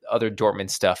with other Dortmund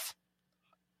stuff,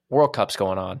 World Cup's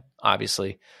going on,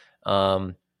 obviously.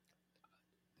 We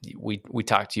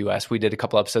talked US. We did a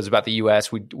couple episodes about the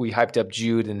US. We hyped up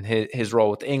Jude and his role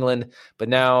with England. But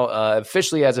now,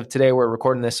 officially, as of today, we're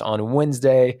recording this on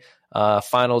Wednesday.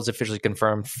 Finals officially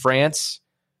confirmed. France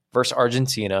versus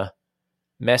Argentina.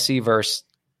 Messi versus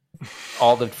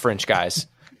all the French guys.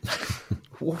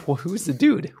 Who's the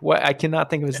dude? What? I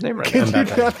cannot think of his name right now. Can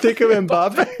you not think of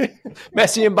Mbappe?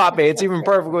 Messi and Mbappe. It's even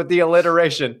perfect with the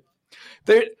alliteration.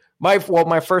 My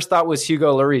first thought was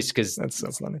Hugo Lloris because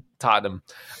that's funny. Tottenham,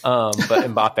 but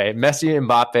Mbappe, Messi and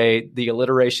Mbappe. The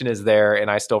alliteration is there,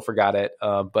 and I still forgot it.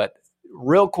 But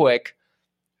real quick,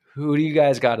 Who do you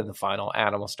guys got in the final?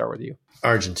 Adam, we'll start with you.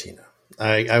 Argentina.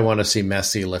 I want to see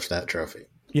Messi lift that trophy.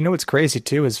 You know what's crazy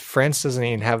too is France doesn't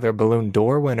even have their Ballon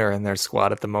d'Or winner in their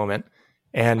squad at the moment.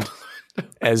 And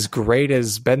as great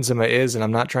as Benzema is, and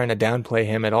I'm not trying to downplay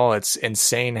him at all, it's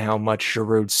insane how much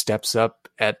Giroud steps up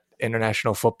at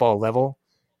international football level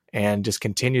and just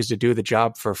continues to do the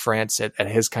job for France at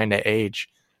his kind of age.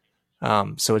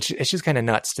 So it's just kind of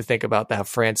nuts to think about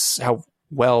how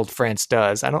well France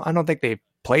does. I don't think they've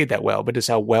played that well, but just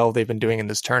how well they've been doing in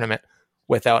this tournament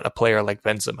without a player like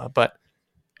Benzema. But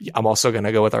I'm also going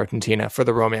to go with Argentina for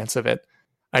the romance of it.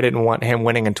 I didn't want him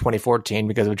winning in 2014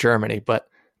 because of Germany, but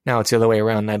now it's the other way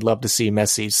around. And I'd love to see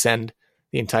Messi send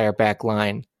the entire back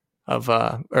line or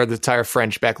the entire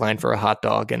French back line for a hot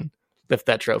dog and lift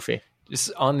that trophy.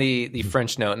 Just on the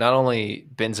French note, not only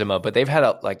Benzema, but they've had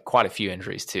quite a few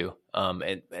injuries too.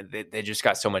 And they just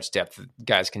got so much depth.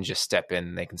 Guys can just step in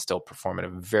and they can still perform at a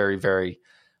very, very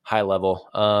high level.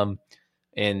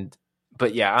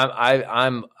 But yeah,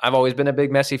 I've always been a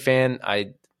big Messi fan.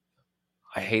 I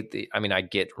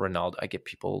get Ronaldo. I get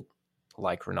people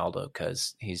like Ronaldo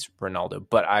because he's Ronaldo,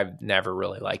 but I've never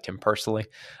really liked him personally.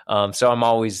 So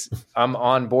I'm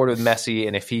on board with Messi.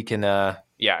 And if he can,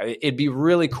 it'd be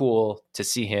really cool to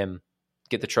see him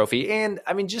get the trophy. And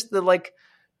I mean, just the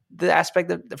aspect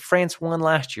that France won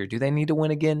last year. Do they need to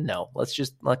win again? No, let's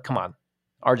just come on,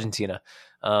 Argentina.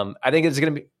 I think it's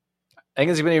going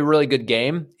to be a really good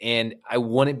game, and I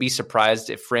wouldn't be surprised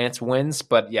if France wins.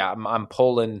 But yeah, I'm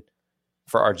pulling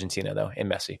for Argentina though, and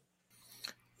Messi.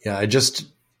 Yeah, I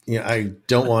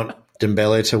don't want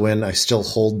Dembele to win. I still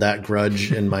hold that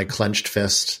grudge in my clenched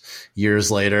fist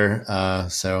years later.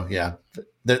 So yeah,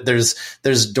 there's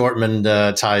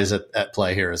Dortmund ties at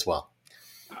play here as well.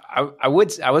 I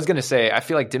was going to say, I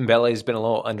feel like Dembele has been a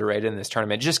little underrated in this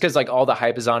tournament just because all the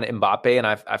hype is on Mbappe. And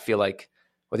I feel like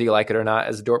whether you like it or not,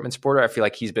 as a Dortmund supporter, I feel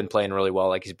like he's been playing really well.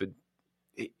 Like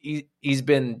he's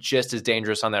been just as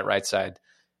dangerous on that right side.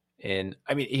 And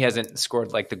I mean, he hasn't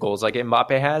scored the goals like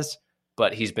Mbappe has,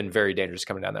 but he's been very dangerous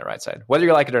coming down that right side. Whether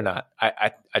you like it or not,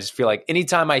 I just feel like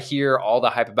anytime I hear all the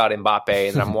hype about Mbappe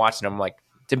and I'm watching him, I'm like,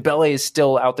 Dembele is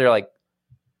still out there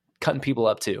cutting people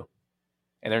up too.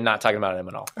 And they're not talking about him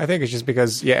at all. I think it's just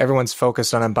because, everyone's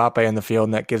focused on Mbappe in the field,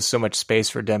 and that gives so much space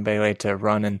for Dembele to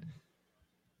run. And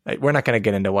we're not going to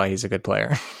get into why he's a good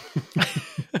player.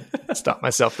 Stop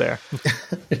myself there.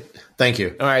 Thank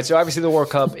you. All right. So obviously the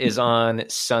World Cup is on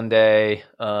Sunday.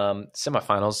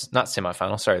 Semifinals, not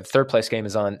semifinals. Sorry. The third place game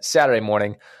is on Saturday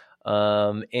morning.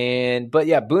 But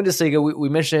Bundesliga, we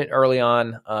mentioned it early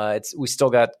on. We still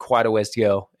got quite a ways to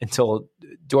go until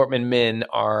Dortmund men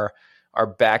are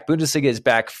back. Bundesliga is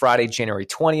back Friday, January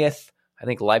 20th. I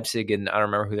think Leipzig, and I don't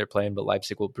remember who they're playing, but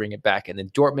Leipzig will bring it back. And then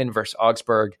Dortmund versus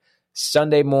Augsburg,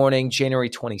 Sunday morning, January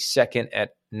 22nd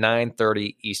at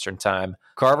 9:30 Eastern time.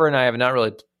 Carver and I have not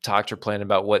really talked or planned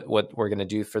about what we're going to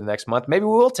do for the next month. Maybe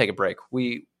we will take a break.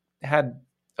 We had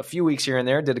a few weeks here and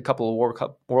there, did a couple of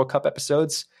World Cup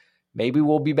episodes. Maybe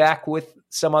we'll be back with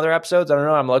some other episodes. I don't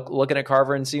know. I'm looking at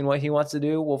Carver and seeing what he wants to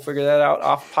do. We'll figure that out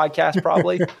off podcast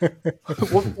probably.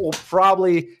 we'll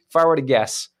probably, if I were to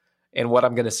guess, and what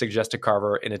I'm going to suggest to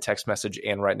Carver in a text message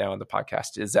and right now in the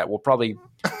podcast is that we'll probably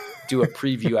do a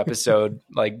preview episode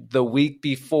the week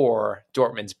before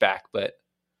Dortmund's back, but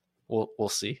we'll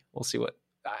see. We'll see what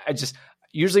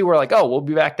usually we're we'll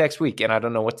be back next week. And I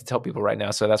don't know what to tell people right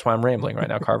now. So that's why I'm rambling right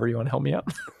now. Carver, you want to help me out?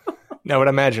 No, I would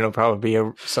imagine it'll probably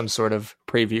be some sort of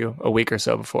preview a week or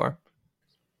so before.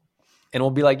 And we'll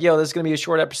be like, this is going to be a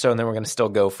short episode, and then we're going to still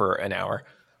go for an hour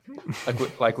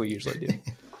like we usually do.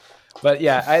 But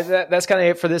yeah, that's kind of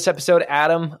it for this episode.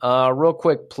 Adam, real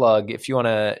quick plug, if you want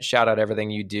to shout out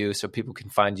everything you do so people can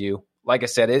find you. Like I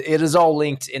said, it is all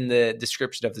linked in the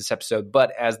description of this episode,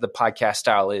 but as the podcast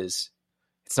style is,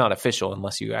 it's not official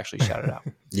unless you actually shout it out.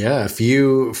 Yeah, if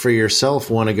you, for yourself,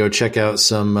 want to go check out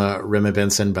some Rema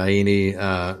Benson Baini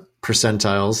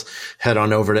percentiles, head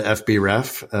on over to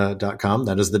fbref.com.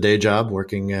 That is the day job,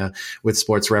 working with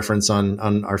Sports Reference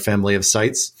on our family of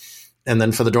sites. And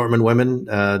then for the Dortmund women,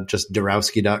 just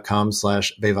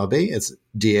darowski.com/BVB. It's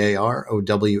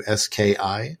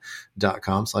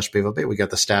darowski.com/BVB. We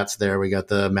got the stats there. We got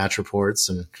the match reports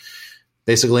and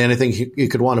basically anything you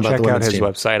could want about the women's team. Check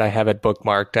out his website. I have it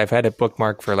bookmarked. I've had it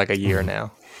bookmarked for a year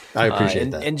now. I appreciate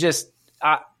that. And just,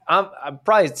 I'm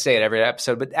probably say it every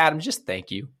episode, but Adam, just thank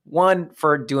you. One,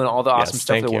 for doing all the awesome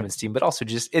stuff for the women's team, but also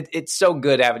just, it's so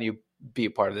good having you be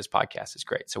a part of this podcast. It's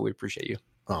great. So we appreciate you.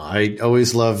 Oh, I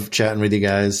always love chatting with you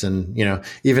guys. And,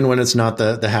 even when it's not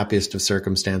the happiest of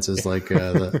circumstances, like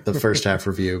the first half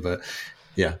review, but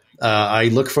Yeah. I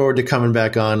look forward to coming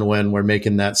back on when we're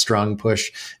making that strong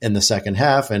push in the second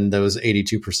half. And those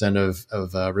 82%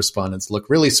 of respondents look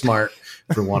really smart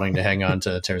for wanting to hang on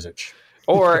to Terzic.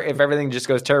 Or if everything just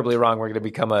goes terribly wrong, we're going to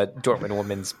become a Dortmund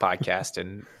women's podcast.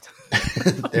 And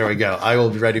there we go. I will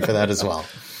be ready for that as well.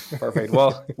 Perfect.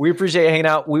 Well, we appreciate you hanging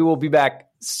out. We will be back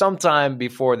sometime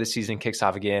before the season kicks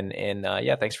off again. And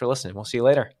thanks for listening. We'll see you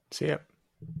later. See ya.